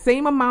the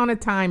same amount of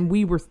time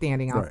we were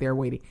standing out there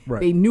waiting.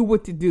 Right. They knew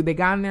what to do. They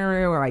got in there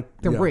and they were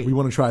like 3. Yeah, we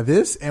want to try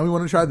this, and we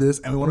want to try this,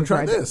 and we want to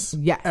try this.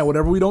 Yes. And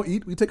whatever we don't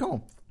eat, we take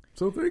home.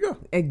 So there you go.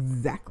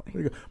 Exactly.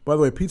 There you go. By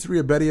the way,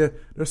 Pizzeria Bedia,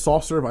 their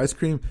soft serve ice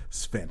cream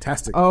is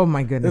fantastic. Oh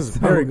my goodness. It's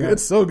very good.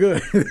 It's so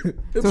good.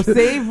 So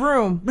save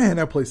room. Man,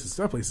 that place is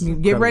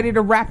incredible. Get ready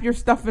to wrap your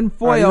stuff in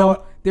foil. You know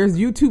what? There's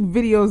YouTube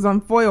videos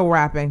on foil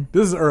wrapping.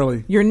 This is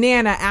early. Your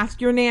Nana. Ask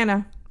your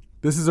Nana.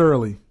 This is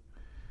early.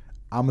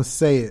 I'm going to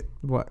say it.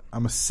 What?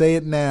 I'm going to say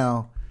it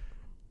now.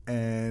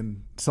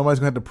 And somebody's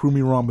going to have to prove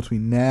me wrong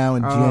between now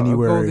and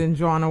January. Golden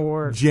John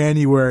Award.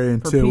 January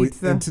until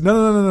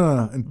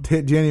no.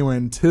 Until January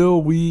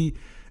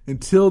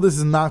until this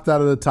is knocked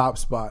out of the top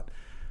spot.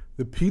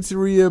 The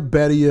Pizzeria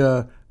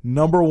Bedia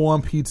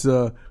 #1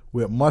 pizza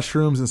with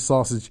mushrooms and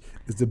sausage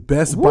is the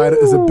best bite.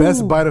 Is the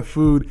best bite of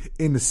food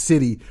in the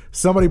city.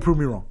 Somebody prove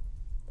me wrong.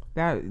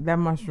 That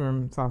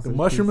mushroom sausage. The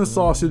mushroom and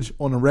sausage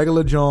on a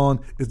regular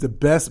John is the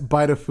best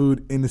bite of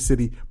food in the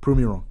city. Prove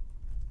me wrong.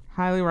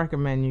 Highly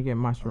recommend you get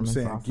mushroom and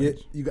sausage.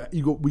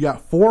 We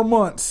got 4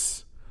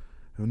 months.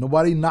 If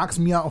nobody knocks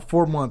me out in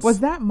 4 months.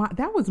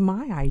 That was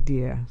my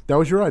idea. That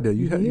was your idea.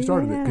 You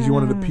started it because you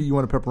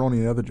wanted pepperoni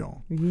in the other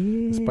John. Yeah.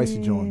 The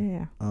spicy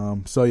John.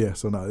 So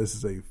this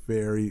is a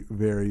very,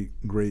 very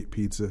great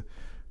pizza.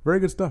 Very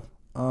good stuff.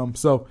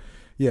 Pizzeria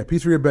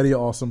Bedia,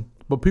 awesome.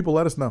 But people,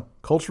 let us know.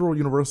 Cultural,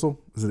 universal,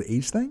 is it an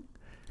age thing?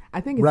 I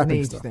think it's Wrapping an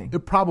age stuff. thing.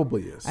 It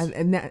probably is.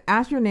 And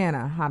ask your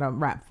Nana how to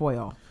wrap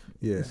foil.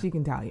 Yeah. She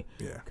can tell you.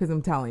 Yeah. Because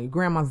I'm telling you,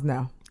 grandmas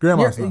know.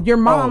 Grandmas know. Your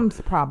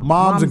mom's probably.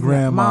 Moms and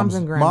grandmoms. Moms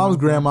and grandmoms. Moms,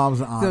 grandmoms,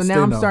 and aunts. So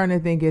now I'm starting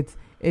to think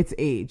it's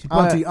age.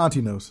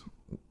 Auntie knows.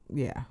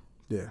 Yeah.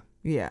 Yeah.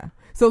 Yeah.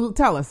 So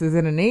tell us, is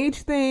it an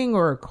age thing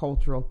or a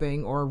cultural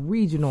thing or a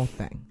regional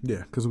thing?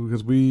 Yeah, because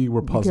we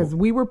were puzzled. Because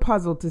we were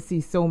puzzled to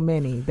see so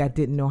many that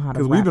didn't know how to.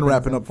 Because we've been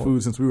wrapping up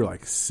food since we were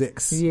like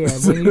 6. Yeah,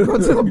 when you go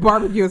to the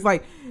barbecue, it's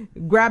like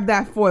grab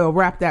that foil,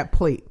 wrap that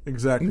plate.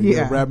 Exactly.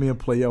 Yeah, wrap me a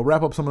plate.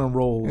 Wrap up some of them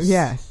rolls.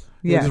 Yes.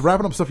 Yeah, just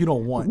wrapping up stuff you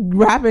don't want.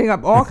 Wrapping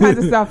up all kinds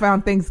of stuff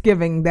on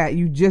Thanksgiving that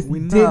you just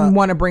didn't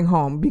want to bring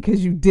home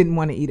because you didn't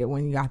want to eat it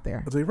when you got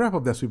there. So you wrap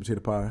up that sweet potato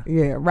pie.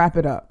 Yeah, wrap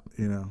it up.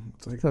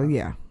 It's like,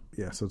 yeah.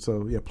 Yeah, so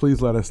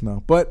please let us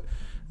know. But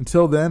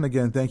until then,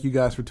 again, thank you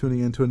guys for tuning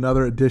in to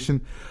another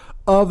edition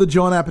of the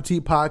John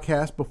Appetit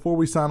Podcast. Before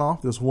we sign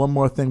off, there's one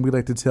more thing we'd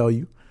like to tell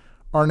you.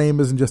 Our name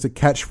isn't just a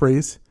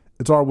catchphrase.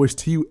 It's our wish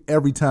to you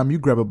every time you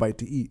grab a bite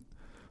to eat.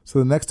 So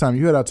the next time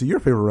you head out to your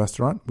favorite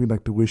restaurant, we'd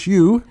like to wish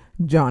you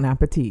John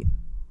Appetit.